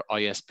through our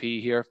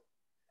ISP here,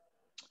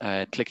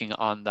 clicking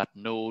on that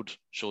node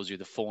shows you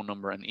the phone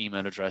number and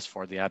email address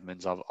for the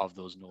admins of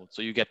those nodes.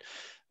 So you get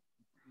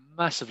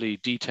massively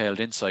detailed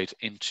insight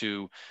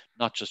into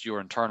not just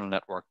your internal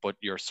network, but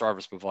your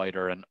service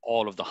provider and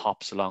all of the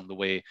hops along the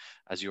way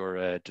as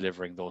you're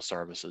delivering those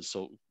services.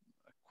 So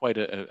quite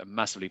a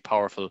massively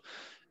powerful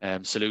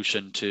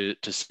solution to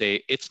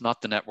say it's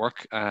not the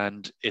network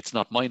and it's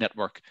not my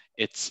network,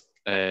 it's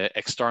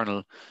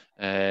external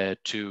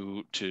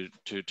to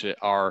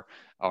our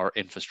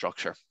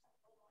infrastructure.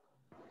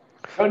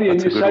 Tony,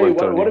 and you say, sorry,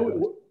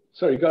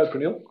 go ahead,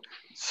 Pranil.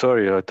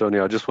 Sorry, Tony,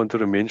 I just wanted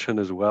to mention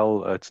as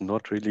well, it's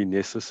not really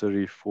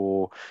necessary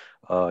for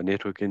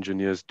network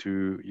engineers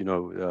to,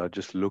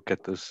 just look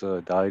at this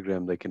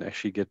diagram. They can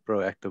actually get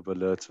proactive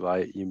alerts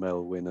via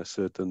email when a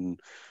certain,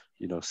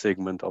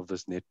 segment of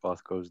this net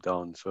path goes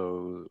down.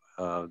 So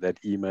that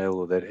email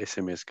or that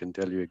SMS can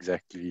tell you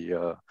exactly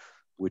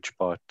which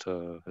part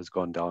has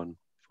gone down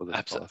for this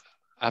path.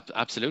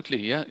 Absolutely,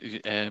 yeah.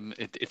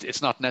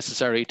 It's not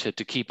necessary to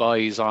keep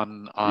eyes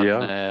on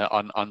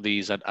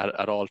these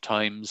at all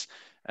times.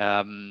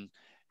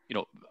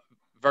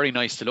 Very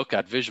nice to look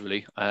at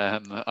visually.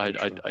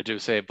 I do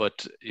say,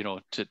 but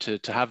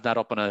to have that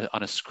up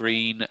on a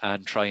screen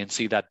and try and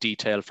see that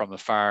detail from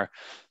afar,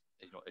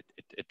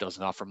 it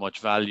doesn't offer much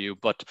value.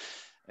 But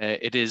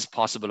it is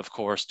possible, of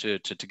course, to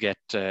get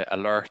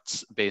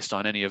alerts based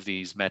on any of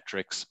these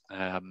metrics,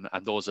 and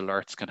those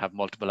alerts can have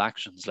multiple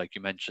actions, like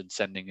you mentioned,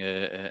 sending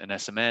an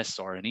SMS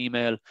or an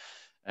email,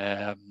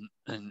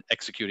 and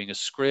executing a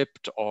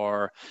script,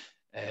 or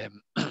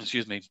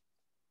excuse me.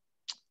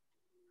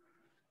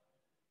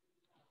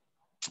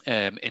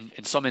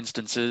 In some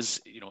instances,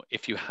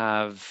 if you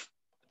have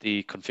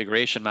the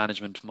configuration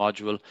management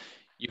module,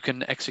 you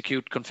can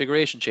execute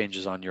configuration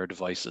changes on your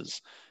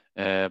devices.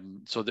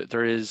 So that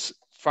there is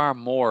far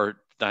more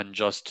than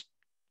just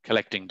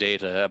collecting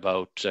data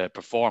about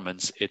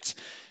performance. It's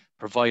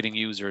providing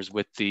users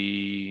with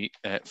the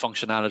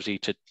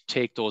functionality to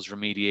take those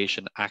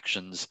remediation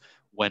actions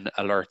when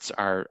alerts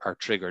are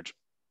triggered.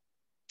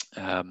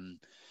 And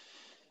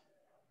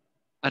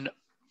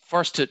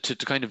first, to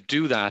kind of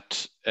do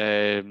that,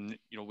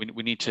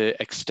 we need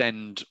to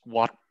extend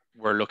what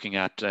we're looking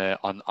at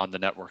on the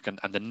network.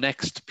 And the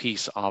next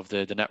piece of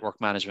the network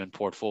management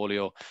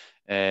portfolio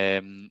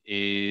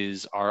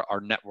is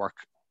our network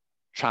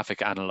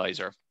traffic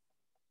analyzer.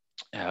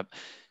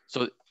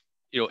 So,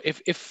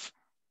 if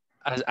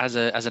as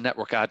a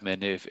network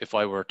admin, if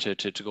I were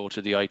to go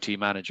to the IT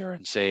manager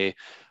and say,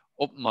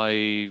 oh,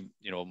 my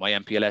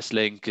MPLS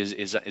link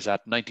is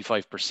at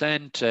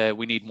 95%,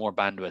 we need more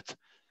bandwidth.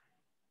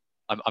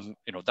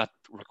 That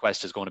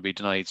request is going to be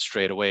denied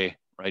straight away,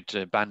 right?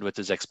 Bandwidth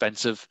is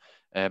expensive.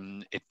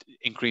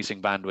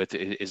 Increasing bandwidth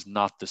is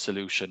not the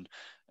solution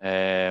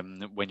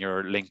when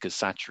your link is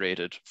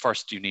saturated.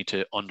 First, you need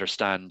to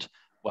understand,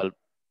 well,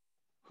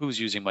 who's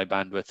using my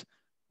bandwidth?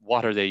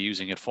 What are they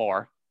using it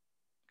for?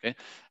 Okay,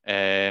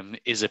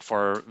 is it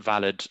for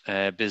valid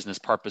business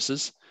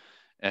purposes?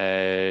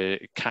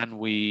 Can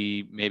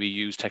we maybe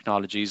use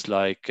technologies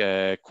like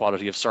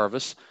quality of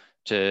service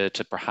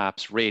to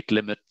perhaps rate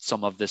limit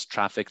some of this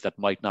traffic that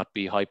might not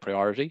be high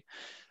priority?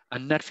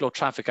 And NetFlow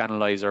Traffic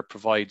Analyzer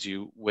provides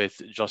you with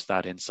just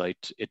that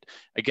insight.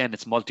 Again,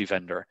 it's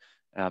multi-vendor.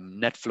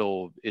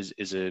 NetFlow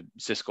is a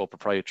Cisco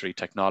proprietary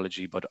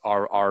technology, but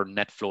our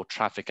NetFlow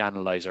Traffic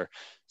Analyzer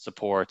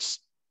supports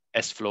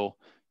SFlow,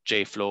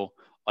 JFlow,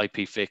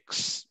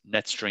 IPFix,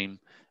 NetStream,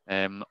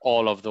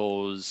 all of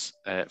those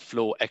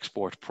flow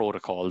export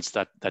protocols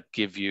that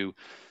give you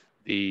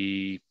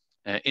the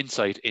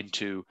insight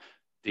into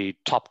the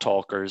top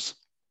talkers,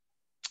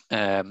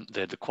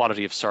 the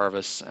quality of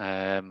service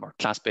or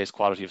class-based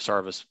quality of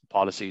service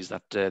policies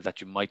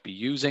that you might be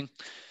using.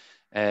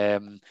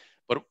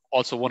 But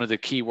also one of the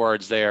key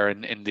words there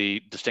in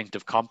the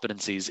distinctive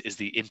competencies is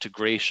the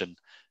integration.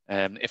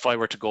 If I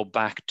were to go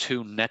back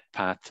to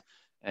NetPath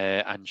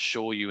and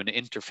show you an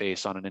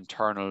interface on an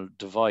internal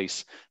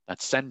device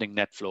that's sending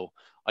NetFlow,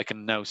 I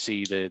can now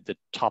see the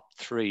top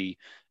 3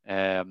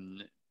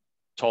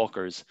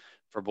 talkers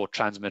for both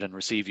transmit and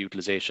receive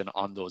utilization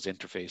on those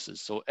interfaces.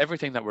 So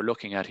everything that we're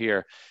looking at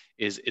here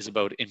is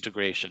about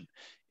integration.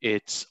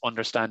 It's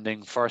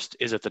understanding first,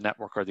 is it the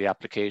network or the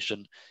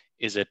application?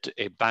 Is it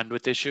a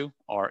bandwidth issue,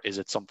 or is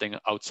it something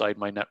outside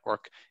my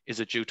network? Is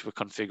it due to a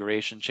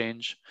configuration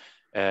change?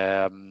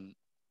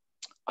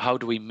 How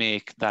do we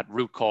make that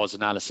root cause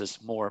analysis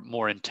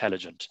more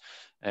intelligent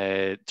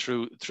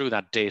through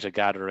that data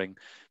gathering,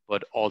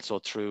 but also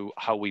through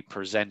how we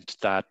present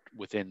that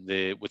within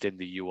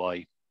the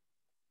UI.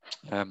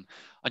 I'm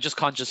just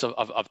conscious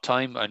of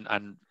time,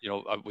 and you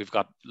know, we've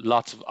got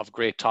lots of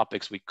great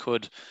topics we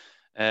could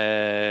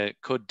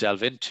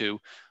delve into.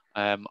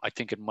 I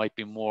think it might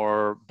be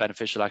more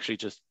beneficial actually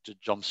just to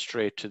jump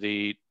straight to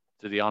the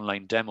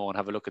online demo and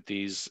have a look at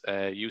these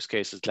use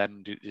cases.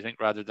 Glenn, do you think,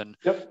 rather than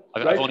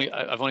I've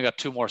only got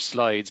 2 more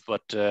slides,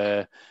 but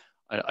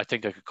I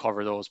think I could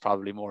cover those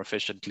probably more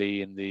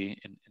efficiently in the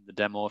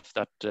demo if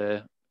that's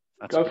go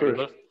for it.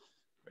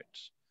 Great.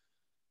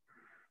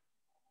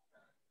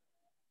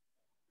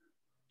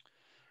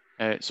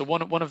 So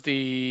one of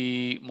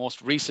the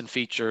most recent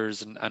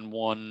features and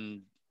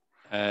one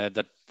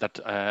that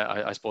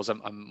I suppose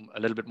I'm a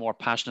little bit more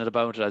passionate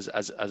about as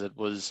it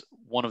was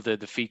one of the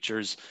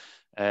features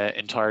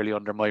entirely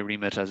under my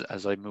remit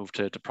as I moved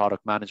to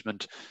product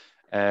management,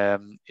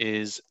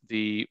 is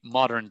the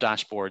modern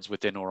dashboards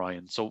within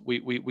Orion. So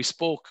we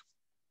spoke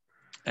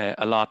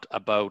a lot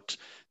about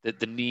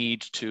the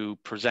need to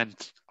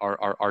present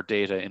our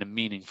data in a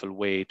meaningful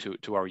way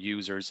to our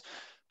users,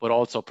 but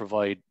also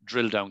provide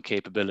drill down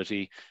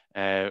capability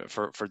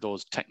for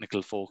those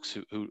technical folks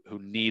who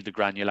need the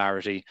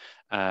granularity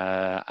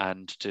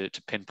and to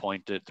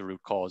pinpoint the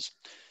root cause.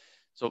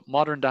 So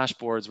modern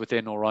dashboards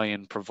within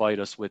Orion provide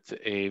us with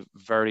a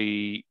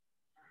very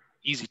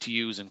easy to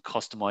use and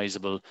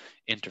customizable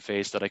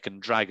interface that I can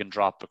drag and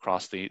drop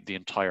across the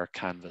entire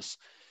canvas.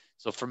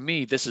 So for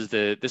me, this is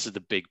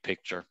the big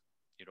picture.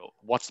 You know,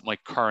 what's my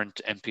current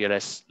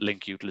MPLS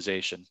link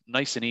utilization?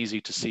 Nice and easy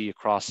to see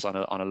across on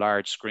a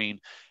large screen.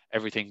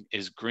 Everything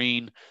is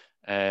green,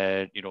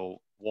 you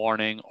know,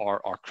 warning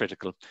or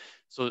critical.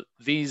 So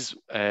these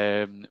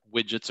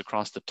widgets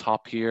across the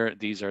top here,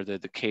 these are the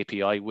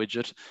KPI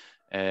widget.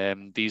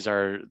 These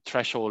are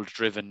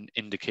threshold-driven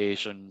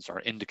indications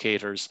or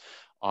indicators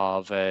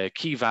of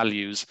key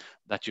values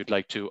that you'd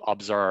like to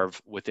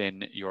observe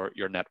within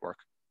your network.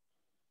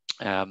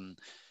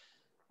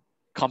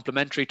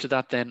 Complementary to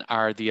that then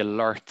are the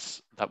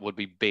alerts that would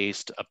be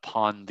based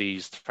upon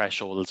these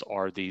thresholds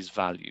or these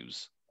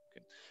values.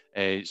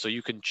 So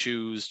you can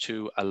choose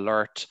to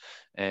alert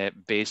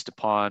based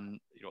upon,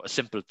 you know, a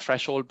simple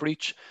threshold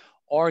breach,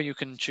 or you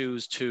can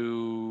choose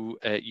to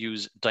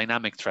use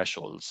dynamic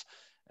thresholds.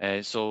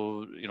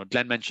 So, you know,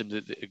 Glenn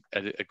mentioned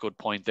a good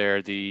point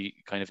there, the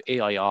kind of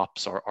AI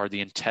ops or the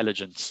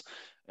intelligence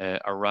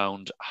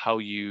around how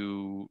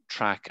you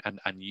track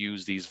and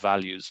use these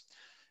values.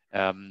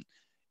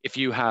 If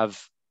you have,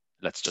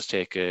 let's just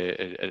take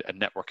a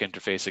network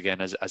interface again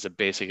as a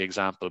basic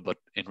example, but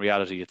in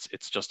reality,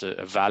 it's just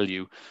a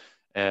value.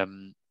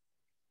 You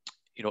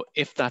know,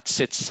 if that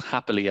sits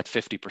happily at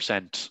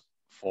 50%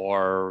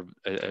 for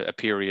a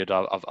period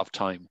of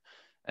time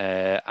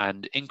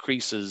and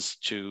increases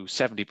to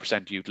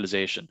 70%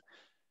 utilization,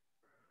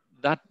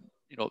 that,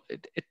 you know,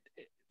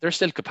 there's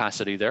still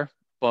capacity there,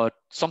 but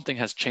something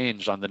has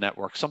changed on the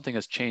network. Something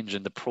has changed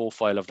in the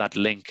profile of that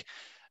link.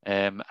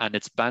 And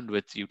its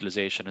bandwidth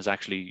utilization has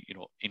actually, you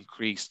know,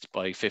 increased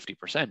by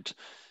 50%.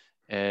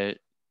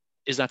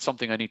 Is that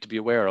something I need to be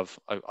aware of?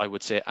 I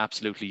would say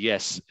absolutely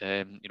yes.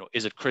 You know,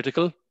 is it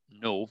critical?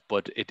 No,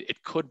 but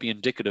it could be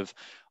indicative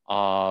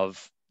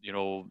of, you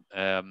know,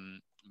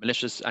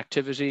 malicious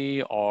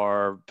activity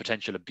or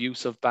potential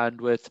abuse of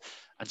bandwidth,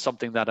 and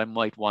something that I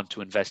might want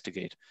to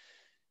investigate.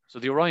 So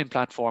the Orion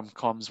platform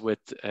comes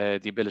with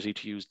the ability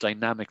to use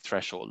dynamic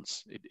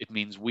thresholds. It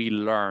means we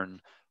learn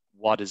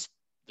what is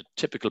the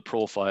typical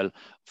profile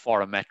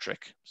for a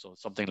metric. So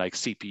something like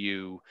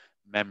CPU,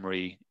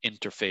 memory,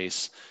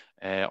 interface,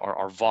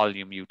 or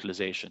volume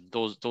utilization.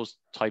 Those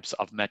types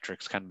of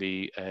metrics can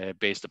be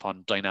based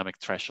upon dynamic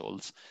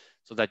thresholds,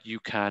 so that you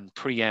can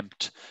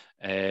preempt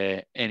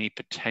any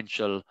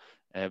potential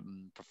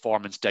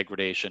performance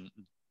degradation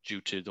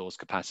due to those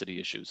capacity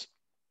issues.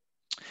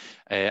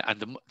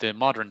 And the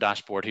modern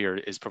dashboard here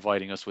is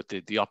providing us with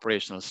the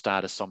operational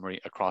status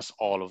summary across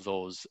all of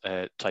those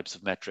types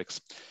of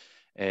metrics.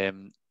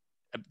 The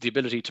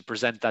ability to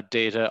present that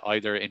data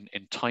either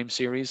in time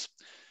series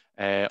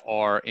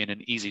or in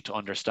an easy to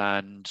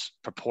understand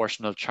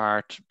proportional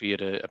chart, be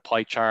it a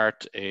pie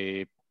chart,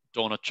 a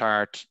donut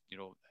chart,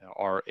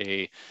 or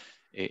a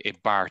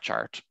bar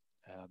chart.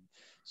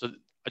 So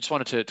I just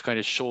wanted to kind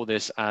of show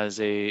this as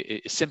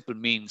a simple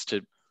means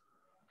to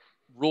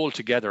roll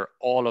together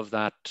all of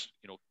that,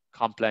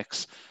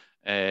 complex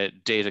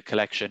data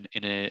collection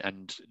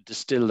and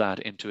distill that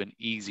into an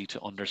easy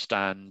to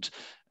understand,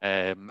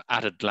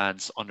 at a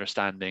glance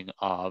understanding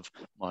of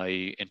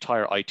my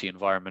entire IT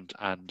environment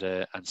and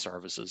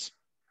services.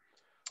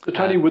 So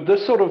Tony, would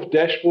this sort of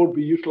dashboard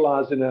be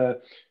utilized in a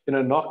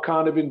NOC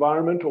kind of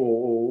environment,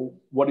 or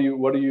what do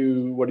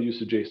you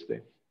suggest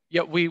there?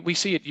 Yeah, we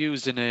see it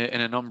used in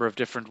a number of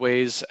different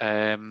ways.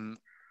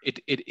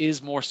 It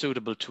is more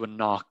suitable to a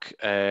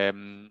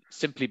NOC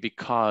simply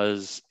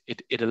because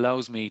it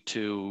allows me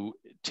to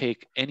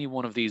take any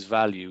one of these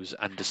values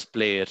and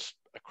display it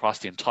across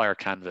the entire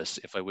canvas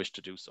if I wish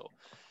to do so.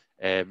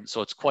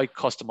 So it's quite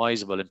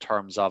customizable in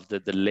terms of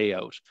the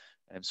layout,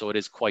 and so it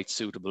is quite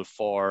suitable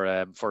for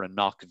a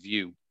NOC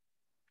view.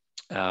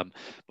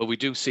 But we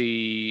do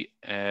see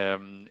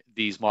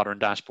these modern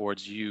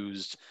dashboards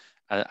used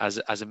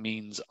as a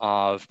means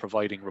of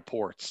providing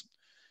reports.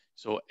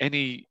 So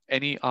any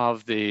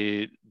of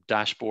the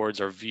dashboards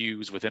or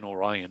views within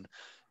Orion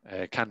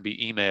can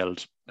be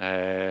emailed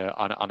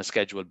on a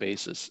scheduled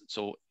basis.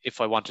 So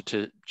if I wanted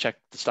to check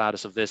the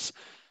status of this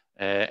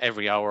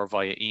every hour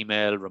via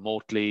email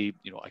remotely,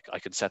 I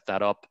can set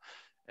that up.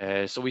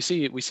 So we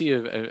see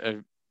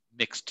a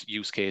mixed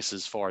use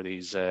cases for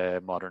these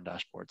modern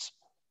dashboards.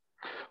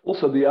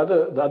 Also, the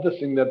other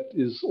thing that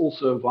is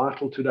also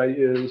vital today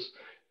is,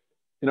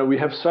 we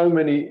have so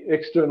many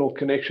external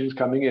connections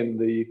coming in,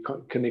 the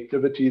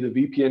connectivity, the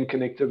VPN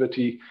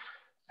connectivity.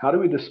 How do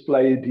we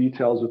display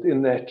details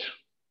within that?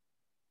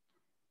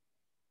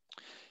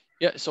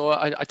 Yeah, so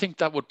I think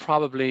that would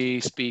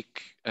probably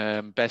speak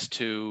best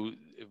to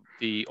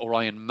the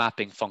Orion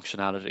mapping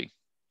functionality.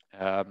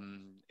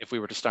 If we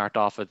were to start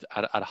off at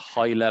a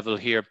high level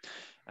here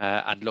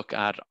and look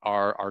at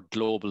our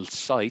global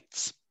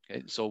sites,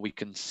 okay, so we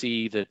can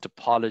see the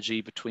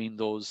topology between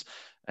those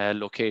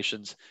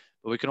locations.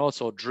 But we can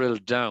also drill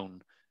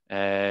down,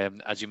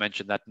 as you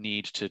mentioned, that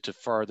need to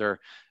further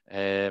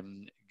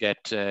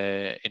get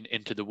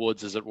into the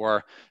woods, as it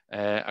were,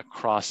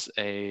 across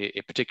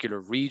a particular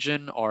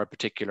region or a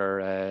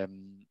particular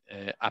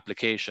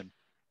application.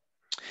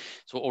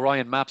 So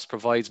Orion Maps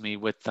provides me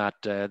with that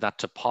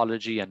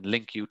topology and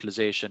link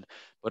utilization,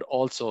 but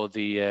also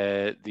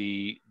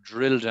the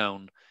drill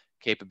down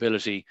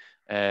capability,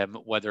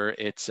 whether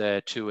it's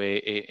to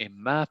a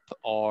map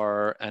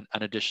or an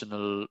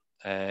additional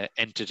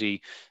entity,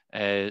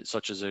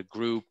 such as a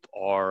group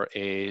or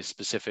a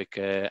specific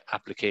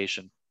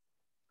application.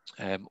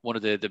 One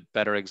of the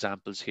better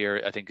examples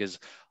here, I think, is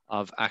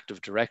of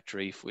Active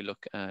Directory. If we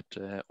look at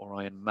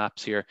Orion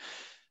Maps here,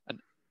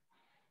 and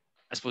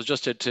I suppose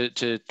just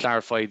to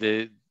clarify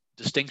the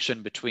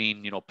distinction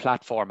between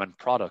platform and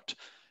product.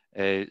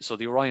 So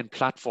the Orion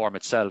platform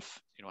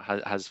itself,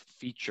 has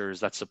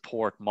features that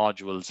support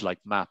modules like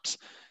maps.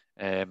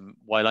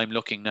 While I'm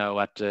looking now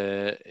at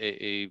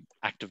a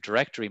Active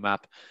Directory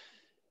map,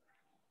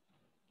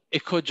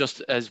 it could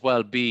just as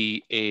well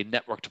be a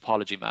network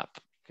topology map.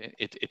 Okay?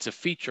 It's a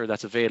feature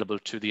that's available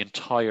to the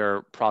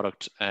entire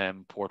product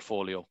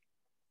portfolio.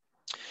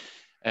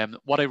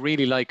 What I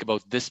really like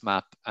about this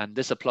map, and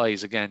this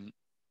applies again,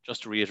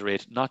 just to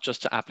reiterate, not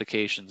just to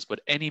applications,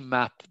 but any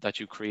map that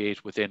you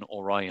create within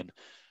Orion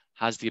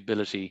has the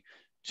ability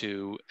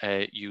to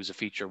use a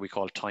feature we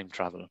call time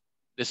travel.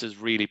 This is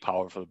really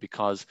powerful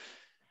because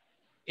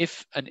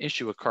if an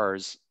issue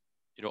occurs,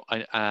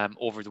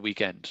 over the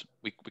weekend,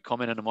 we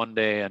come in on a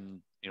Monday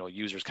and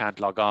users can't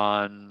log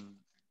on,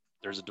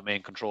 there's a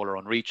domain controller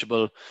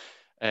unreachable.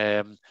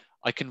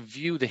 I can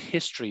view the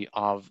history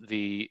of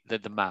the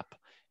map.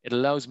 It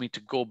allows me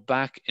to go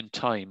back in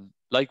time,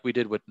 like we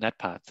did with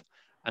NetPath,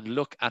 and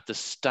look at the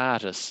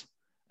status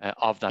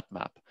of that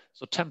map.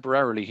 So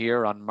temporarily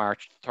here on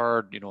March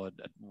 3rd,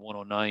 at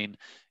 1:09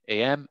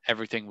 a.m.,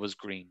 everything was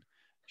green.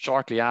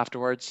 Shortly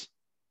afterwards,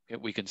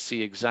 we can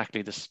see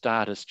exactly the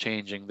status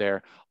changing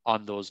there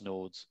on those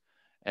nodes.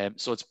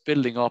 So it's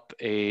building up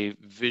a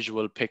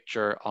visual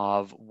picture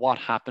of what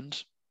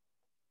happened.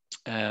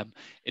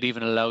 It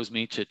even allows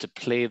me to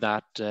play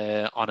that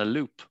on a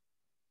loop.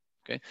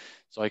 Okay,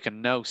 so I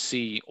can now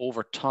see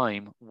over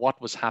time what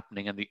was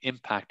happening and the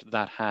impact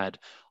that had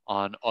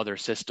on other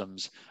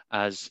systems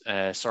as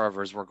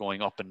servers were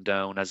going up and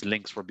down, as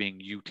links were being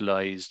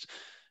utilized.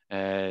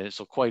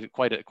 So quite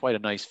a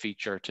nice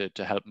feature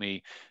to help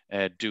me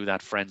do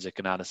that forensic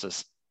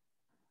analysis.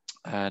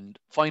 And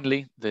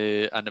finally,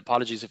 and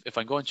apologies if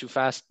I'm going too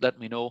fast, let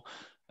me know.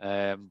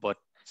 But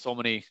so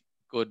many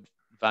good,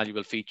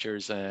 valuable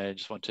features. I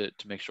just want to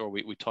make sure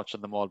we touch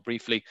on them all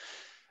briefly.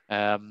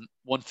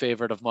 One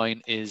favorite of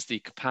mine is the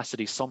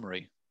capacity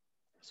summary.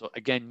 So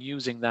again,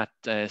 using that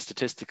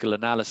statistical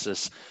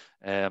analysis,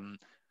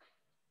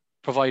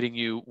 providing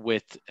you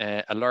with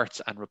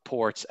alerts and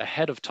reports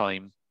ahead of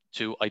time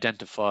to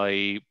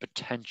identify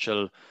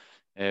potential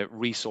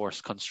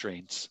resource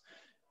constraints.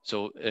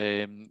 So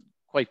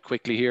quite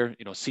quickly here,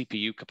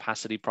 CPU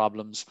capacity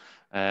problems.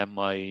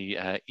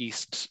 My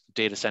East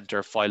data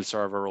center file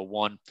server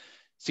 01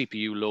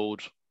 CPU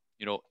load,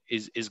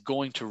 is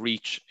going to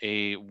reach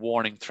a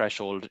warning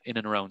threshold in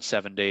and around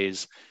 7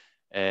 days,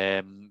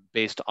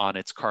 based on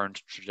its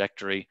current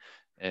trajectory.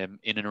 In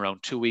and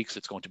around 2 weeks,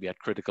 it's going to be at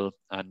critical,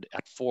 and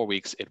at 4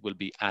 weeks, it will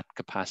be at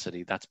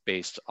capacity. That's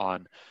based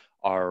on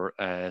our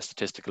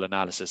statistical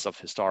analysis of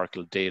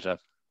historical data.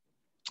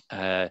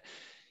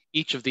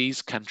 Each of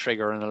these can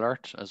trigger an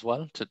alert as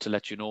well to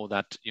let you know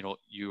that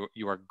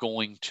you are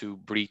going to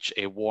breach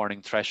a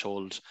warning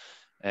threshold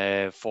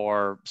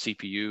for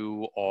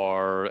CPU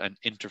or an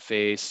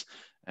interface.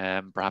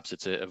 Perhaps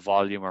it's a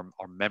volume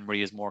or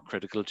memory is more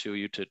critical to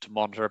you to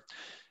monitor.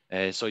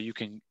 So you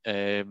can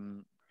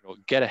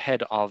get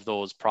ahead of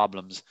those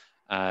problems,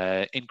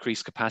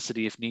 increase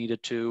capacity if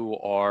needed to,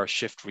 or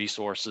shift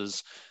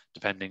resources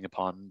depending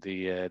upon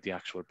the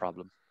actual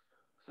problem.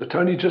 So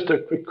Tony, just a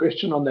quick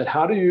question on that.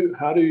 How do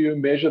you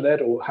measure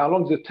that, or how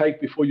long does it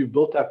take before you've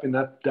built up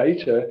enough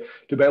data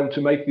to be able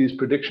to make these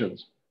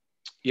predictions?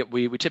 Yeah,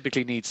 we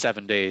typically need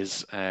 7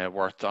 days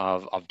worth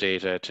of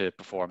data to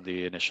perform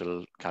the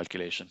initial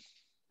calculation.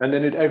 And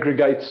then it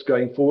aggregates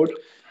going forward?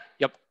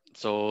 Yep.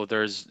 So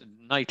there's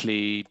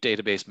nightly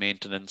database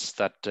maintenance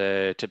that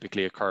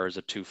typically occurs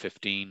at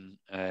 2:15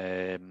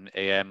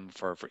 a.m.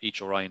 for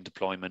each Orion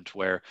deployment,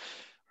 where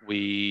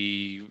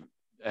we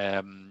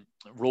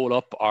roll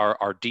up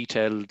our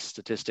detailed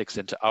statistics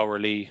into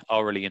hourly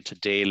into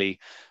daily,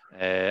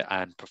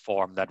 and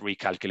perform that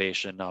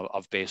recalculation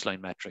of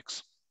baseline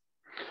metrics.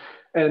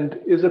 And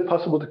is it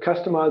possible to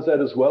customize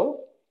that as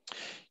well?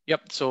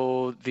 Yep.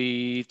 So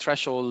the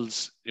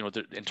thresholds,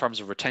 in terms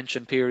of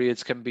retention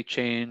periods, can be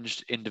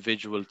changed.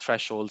 Individual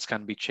thresholds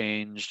can be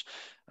changed.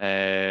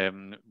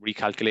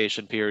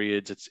 Recalculation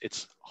periods.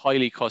 It's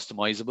highly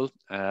customizable.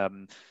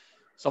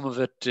 Some of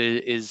it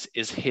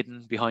is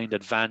hidden behind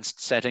advanced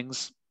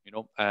settings.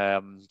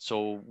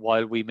 So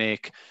while we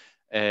make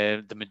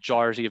the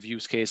majority of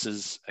use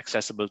cases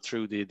accessible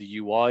through the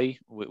UI,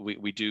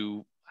 we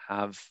do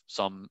have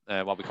some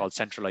what we call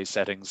centralized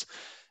settings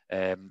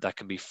that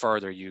can be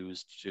further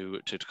used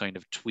to kind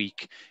of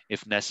tweak,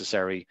 if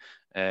necessary,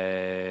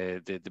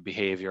 the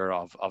behavior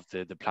of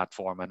the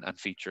platform and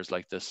features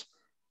like this.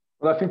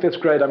 Well, I think that's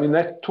great. I mean,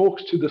 that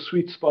talks to the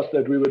sweet spot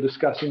that we were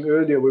discussing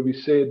earlier, where we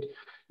said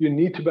you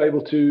need to be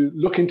able to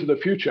look into the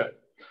future,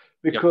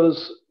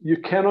 because you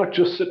cannot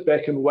just sit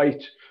back and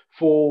wait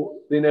for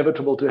the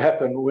inevitable to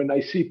happen when a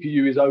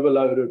CPU is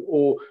overloaded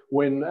or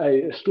when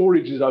a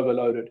storage is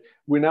overloaded.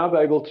 We're now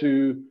able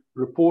to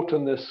report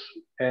on this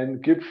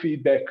and give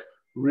feedback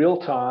real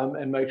time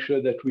and make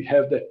sure that we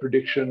have that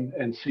prediction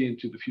and see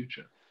into the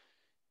future.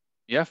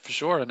 Yeah, for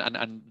sure.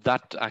 And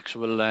that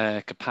actual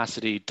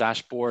capacity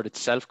dashboard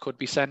itself could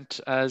be sent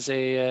as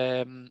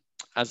a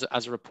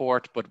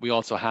report, but we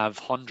also have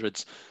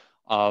hundreds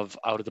of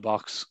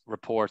out-of-the-box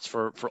reports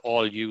for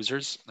all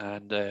users,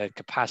 and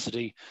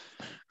capacity,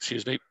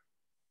 excuse me.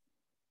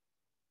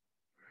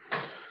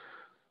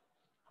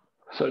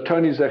 So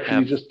Tony's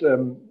actually just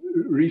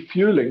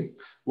refueling.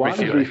 While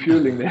he's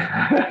refueling there,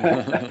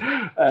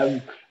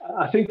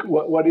 I think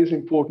what is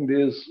important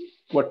is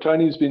what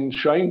Tony's been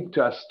showing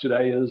to us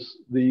today is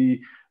the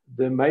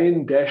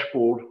main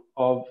dashboard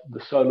of the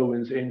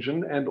SolarWinds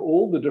engine and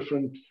all the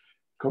different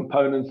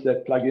components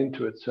that plug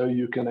into it. So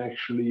you can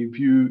actually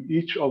view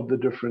each of the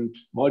different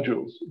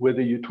modules,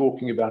 whether you're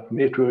talking about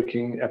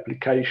networking,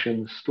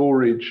 application,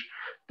 storage,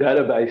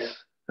 database,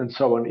 and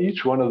so on.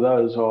 Each one of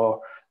those are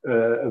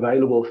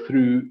available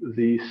through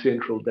the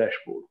central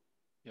dashboard.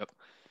 Yep.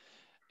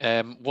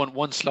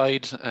 One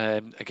slide,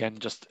 again,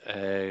 just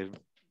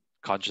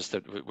conscious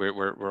that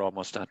we're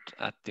almost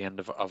at the end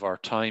of our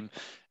time.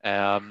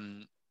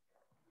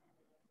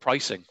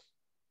 Pricing,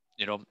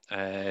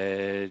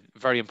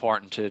 very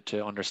important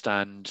to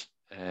understand,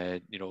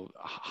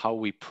 how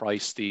we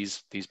price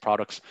these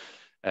products.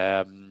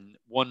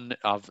 One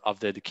of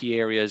the key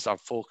areas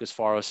of focus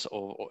for us,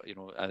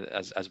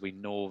 as we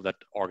know that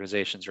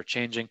organizations are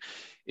changing,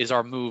 is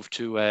our move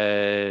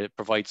to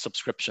provide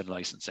subscription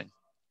licensing.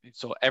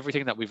 So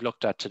everything that we've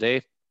looked at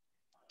today,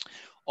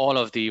 all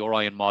of the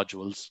Orion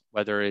modules,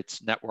 whether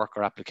it's network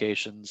or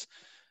applications,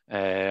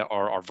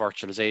 or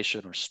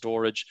virtualization or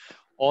storage,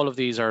 all of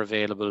these are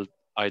available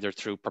either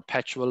through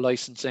perpetual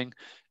licensing.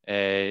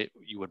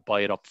 You would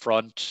buy it up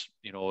front.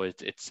 You know,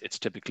 it's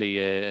typically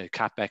a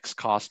capex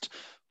cost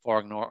for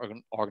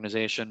an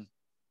organization,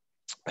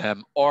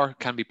 or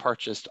can be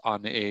purchased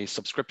on a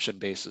subscription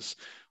basis,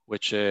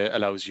 which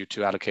allows you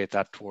to allocate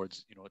that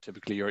towards, you know,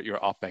 typically your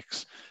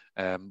OpEx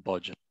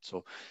budget.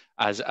 So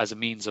as a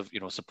means of, you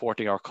know,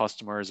 supporting our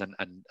customers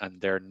and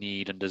their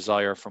need and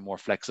desire for more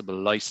flexible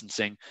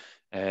licensing,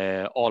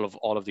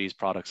 all of these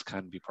products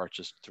can be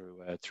purchased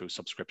through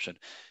subscription.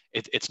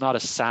 It's not a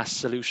SaaS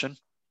solution.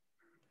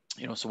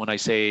 You know, so when I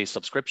say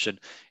subscription,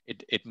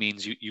 it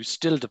means you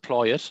still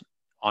deploy it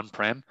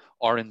on-prem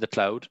or in the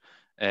cloud.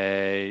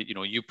 You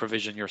know, you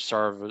provision your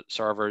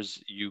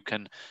servers. You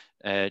can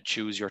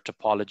choose your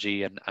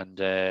topology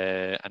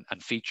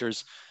and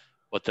features,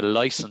 but the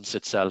license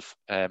itself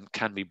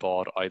can be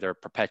bought either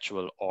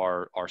perpetual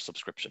or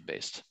subscription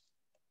based.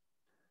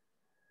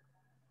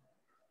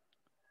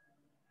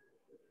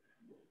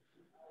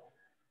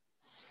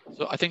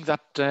 So I think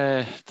that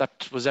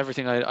that was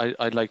everything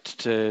I'd liked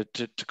to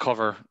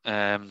cover,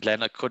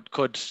 Glenn. I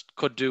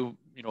could do,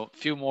 you know, a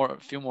few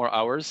more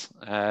hours.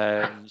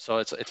 So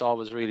it's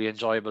always really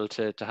enjoyable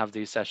to have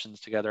these sessions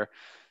together.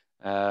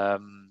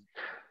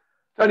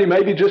 Tony,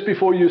 maybe just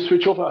before you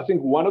switch off, I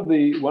think one of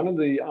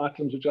the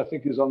items which I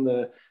think is on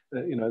the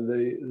you know,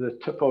 the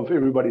tip of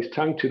everybody's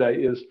tongue today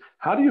is,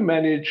 how do you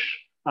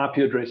manage IP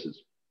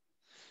addresses?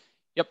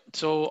 Yep.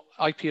 So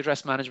IP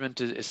address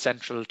management is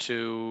central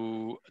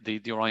to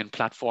the Orion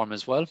platform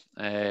as well.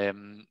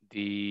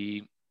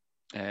 The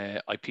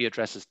IP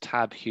addresses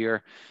tab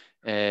here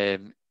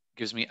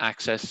gives me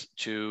access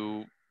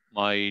to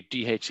my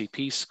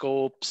DHCP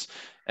scopes,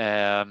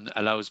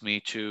 allows me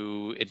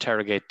to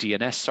interrogate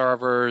DNS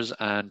servers,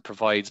 and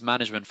provides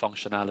management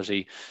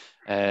functionality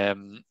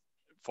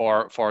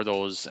for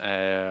those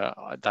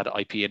that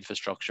IP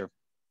infrastructure.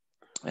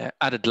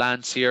 At a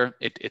glance here,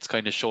 it's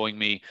kind of showing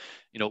me,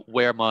 you know,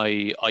 where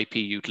my IP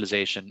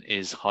utilization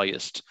is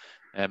highest,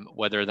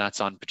 whether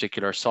that's on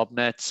particular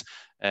subnets,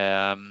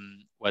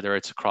 whether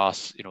it's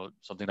across, you know,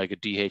 something like a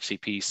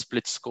DHCP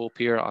split scope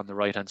here on the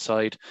right hand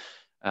side,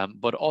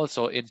 but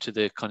also into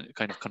the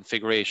kind of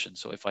configuration.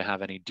 So if I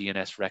have any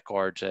DNS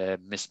record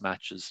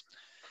mismatches,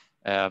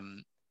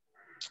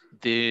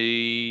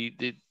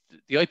 the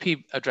IP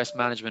address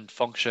management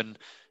function,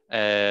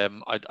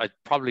 I'd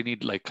probably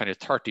need like kind of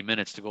 30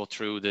 minutes to go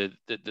through the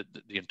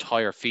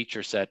entire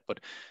feature set, but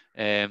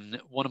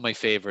one of my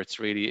favorites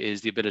really is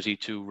the ability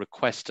to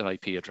request an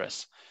IP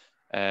address.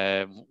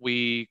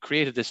 We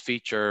created this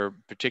feature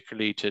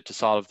particularly to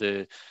solve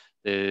the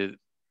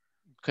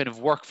kind of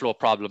workflow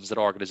problems that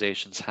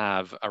organizations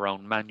have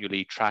around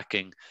manually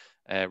tracking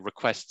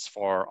requests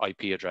for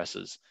IP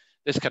addresses.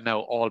 This can now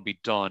all be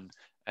done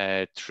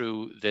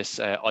through this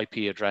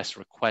IP address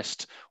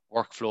request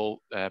workflow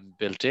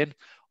built in,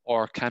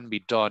 or can be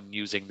done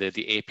using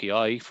the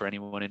API for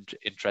anyone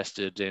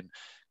interested in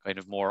kind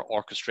of more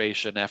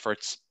orchestration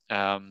efforts.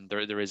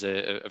 There is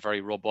a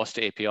very robust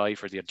API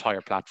for the entire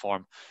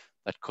platform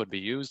that could be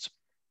used.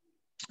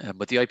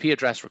 But the IP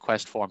address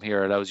request form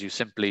here allows you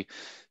simply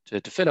to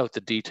fill out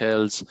the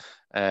details.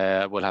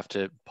 We'll have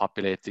to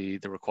populate the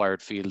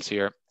required fields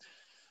here.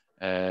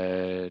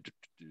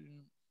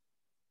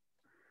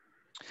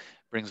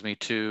 Brings me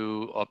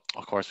to,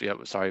 of course,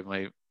 sorry,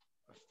 my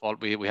fault.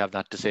 We have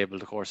that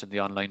disabled, of course, in the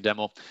online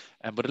demo,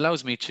 but it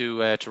allows me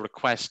to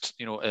request,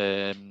 you know,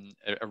 a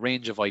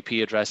range of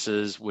IP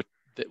addresses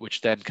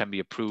which then can be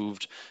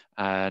approved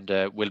and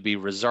will be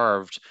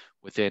reserved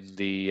within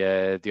the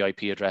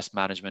IP address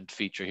management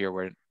feature here,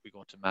 where we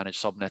go to manage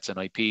subnets and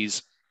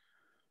IPs.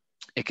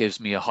 It gives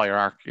me a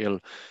hierarchical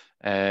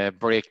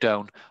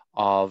breakdown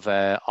of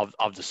the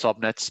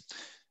subnets,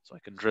 so I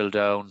can drill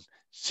down,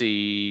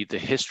 see the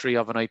history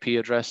of an IP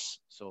address.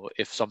 So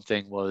if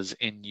something was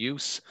in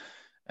use,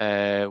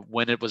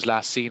 when it was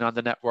last seen on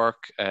the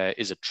network,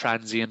 is it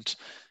transient?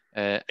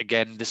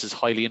 Again, this is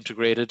highly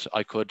integrated.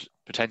 I could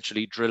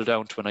potentially drill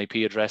down to an IP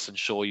address and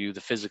show you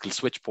the physical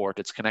switch port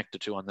it's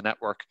connected to on the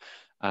network,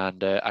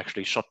 and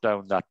actually shut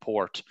down that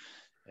port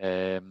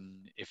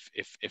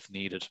if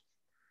needed.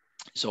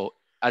 So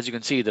as you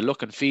can see, the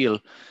look and feel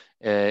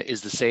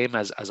is the same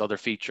as other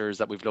features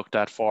that we've looked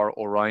at for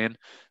Orion,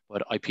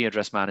 but IP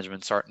address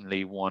management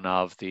certainly one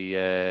of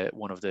the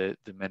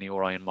many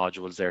Orion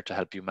modules there to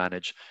help you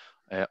manage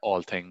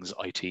all things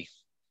IT.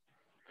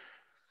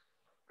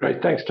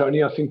 Great, thanks,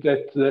 Tony. I think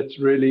that's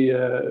really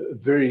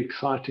very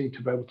exciting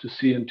to be able to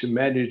see and to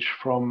manage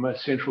from a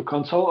central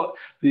console.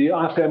 The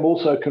IFAM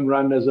also can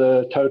run as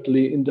a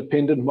totally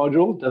independent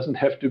module. Doesn't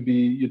have to be,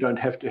 you don't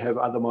have to have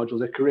other modules. Is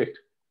that correct?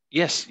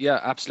 Yes, yeah,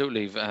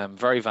 absolutely.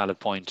 Very valid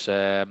point.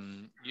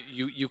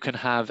 You can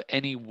have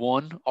any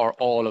one or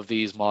all of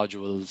these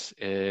modules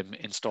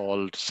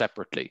installed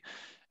separately.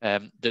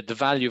 The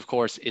value, of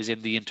course, is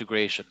in the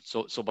integration.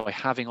 So by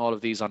having all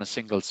of these on a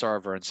single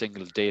server and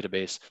single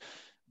database,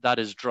 that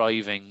is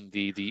driving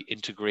the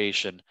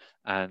integration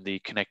and the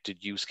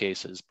connected use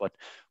cases. But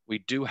we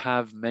do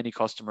have many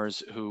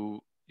customers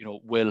who, you know,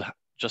 will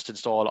just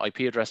install IP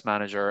address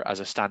manager as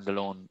a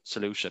standalone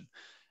solution.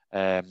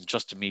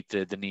 just to meet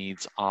the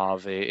needs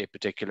of a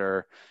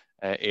particular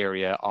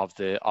area of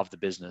the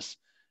business.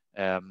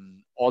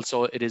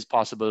 Also, it is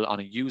possible on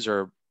a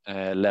user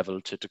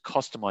level to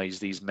customize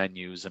these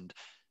menus, and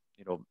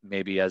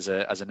maybe as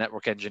a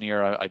network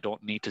engineer, I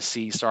don't need to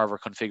see server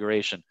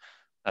configuration.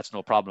 That's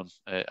no problem.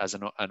 As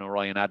an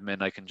Orion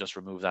admin, I can just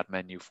remove that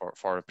menu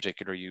for a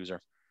particular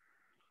user.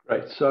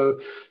 Great. So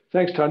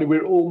thanks, Tony.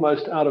 We're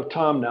almost out of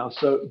time now.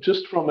 So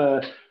just from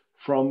a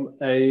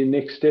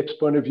next steps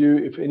point of view,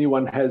 if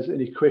anyone has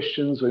any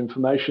questions or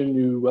information,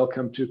 you're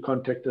welcome to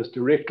contact us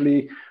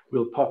directly.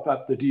 We'll pop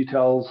up the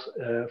details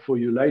for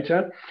you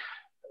later.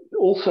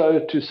 Also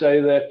to say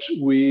that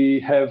we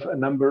have a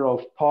number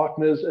of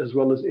partners as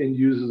well as end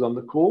users on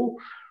the call.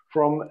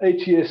 From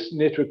ATS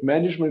network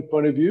management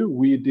point of view,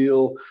 we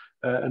deal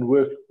and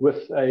work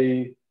with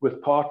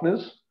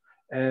partners,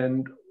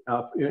 and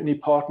any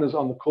partners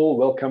on the call,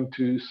 welcome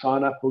to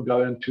sign up or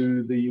go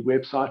into the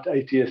website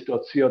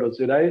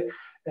ats.co.za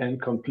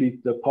and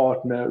complete the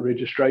partner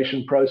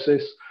registration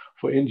process.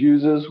 For end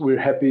users, we're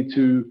happy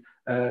to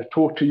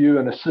talk to you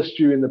and assist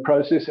you in the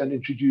process and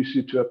introduce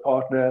you to a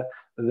partner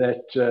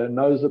that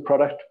knows the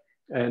product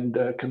and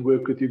can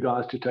work with you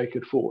guys to take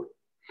it forward.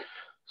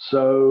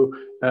 So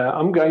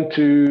I'm going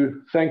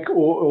to thank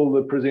all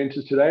the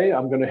presenters today.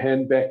 I'm going to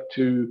hand back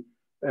to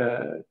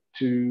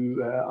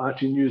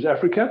IT News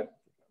Africa.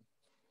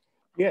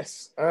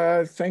 Yes,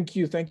 thank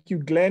you,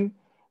 Glenn.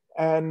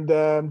 And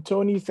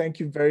Tony, thank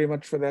you very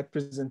much for that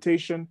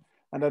presentation.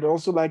 And I'd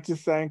also like to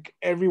thank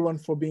everyone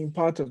for being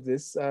part of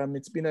this.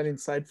 It's been an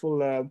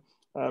insightful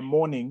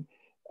morning.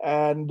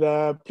 And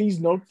please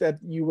note that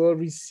you will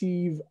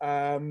receive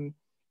a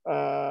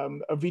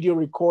video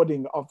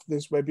recording of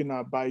this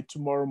webinar by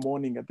tomorrow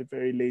morning at the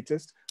very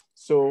latest.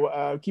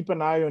 So keep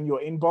an eye on your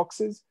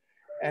inboxes.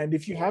 And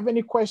if you have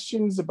any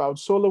questions about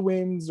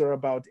SolarWinds or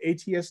about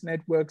ATS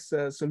Networks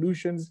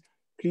solutions,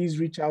 please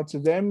reach out to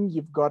them.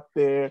 You've got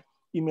their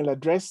email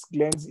address.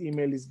 Glenn's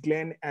email is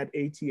glenn@ats.co.za.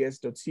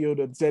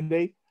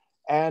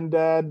 And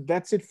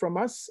that's it from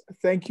us.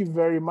 Thank you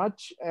very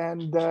much,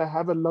 and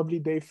have a lovely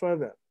day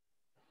further.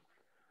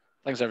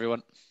 Thanks,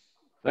 everyone.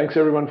 Thanks,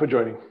 everyone, for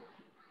joining.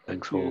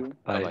 Thanks all.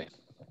 Bye. Bye-bye.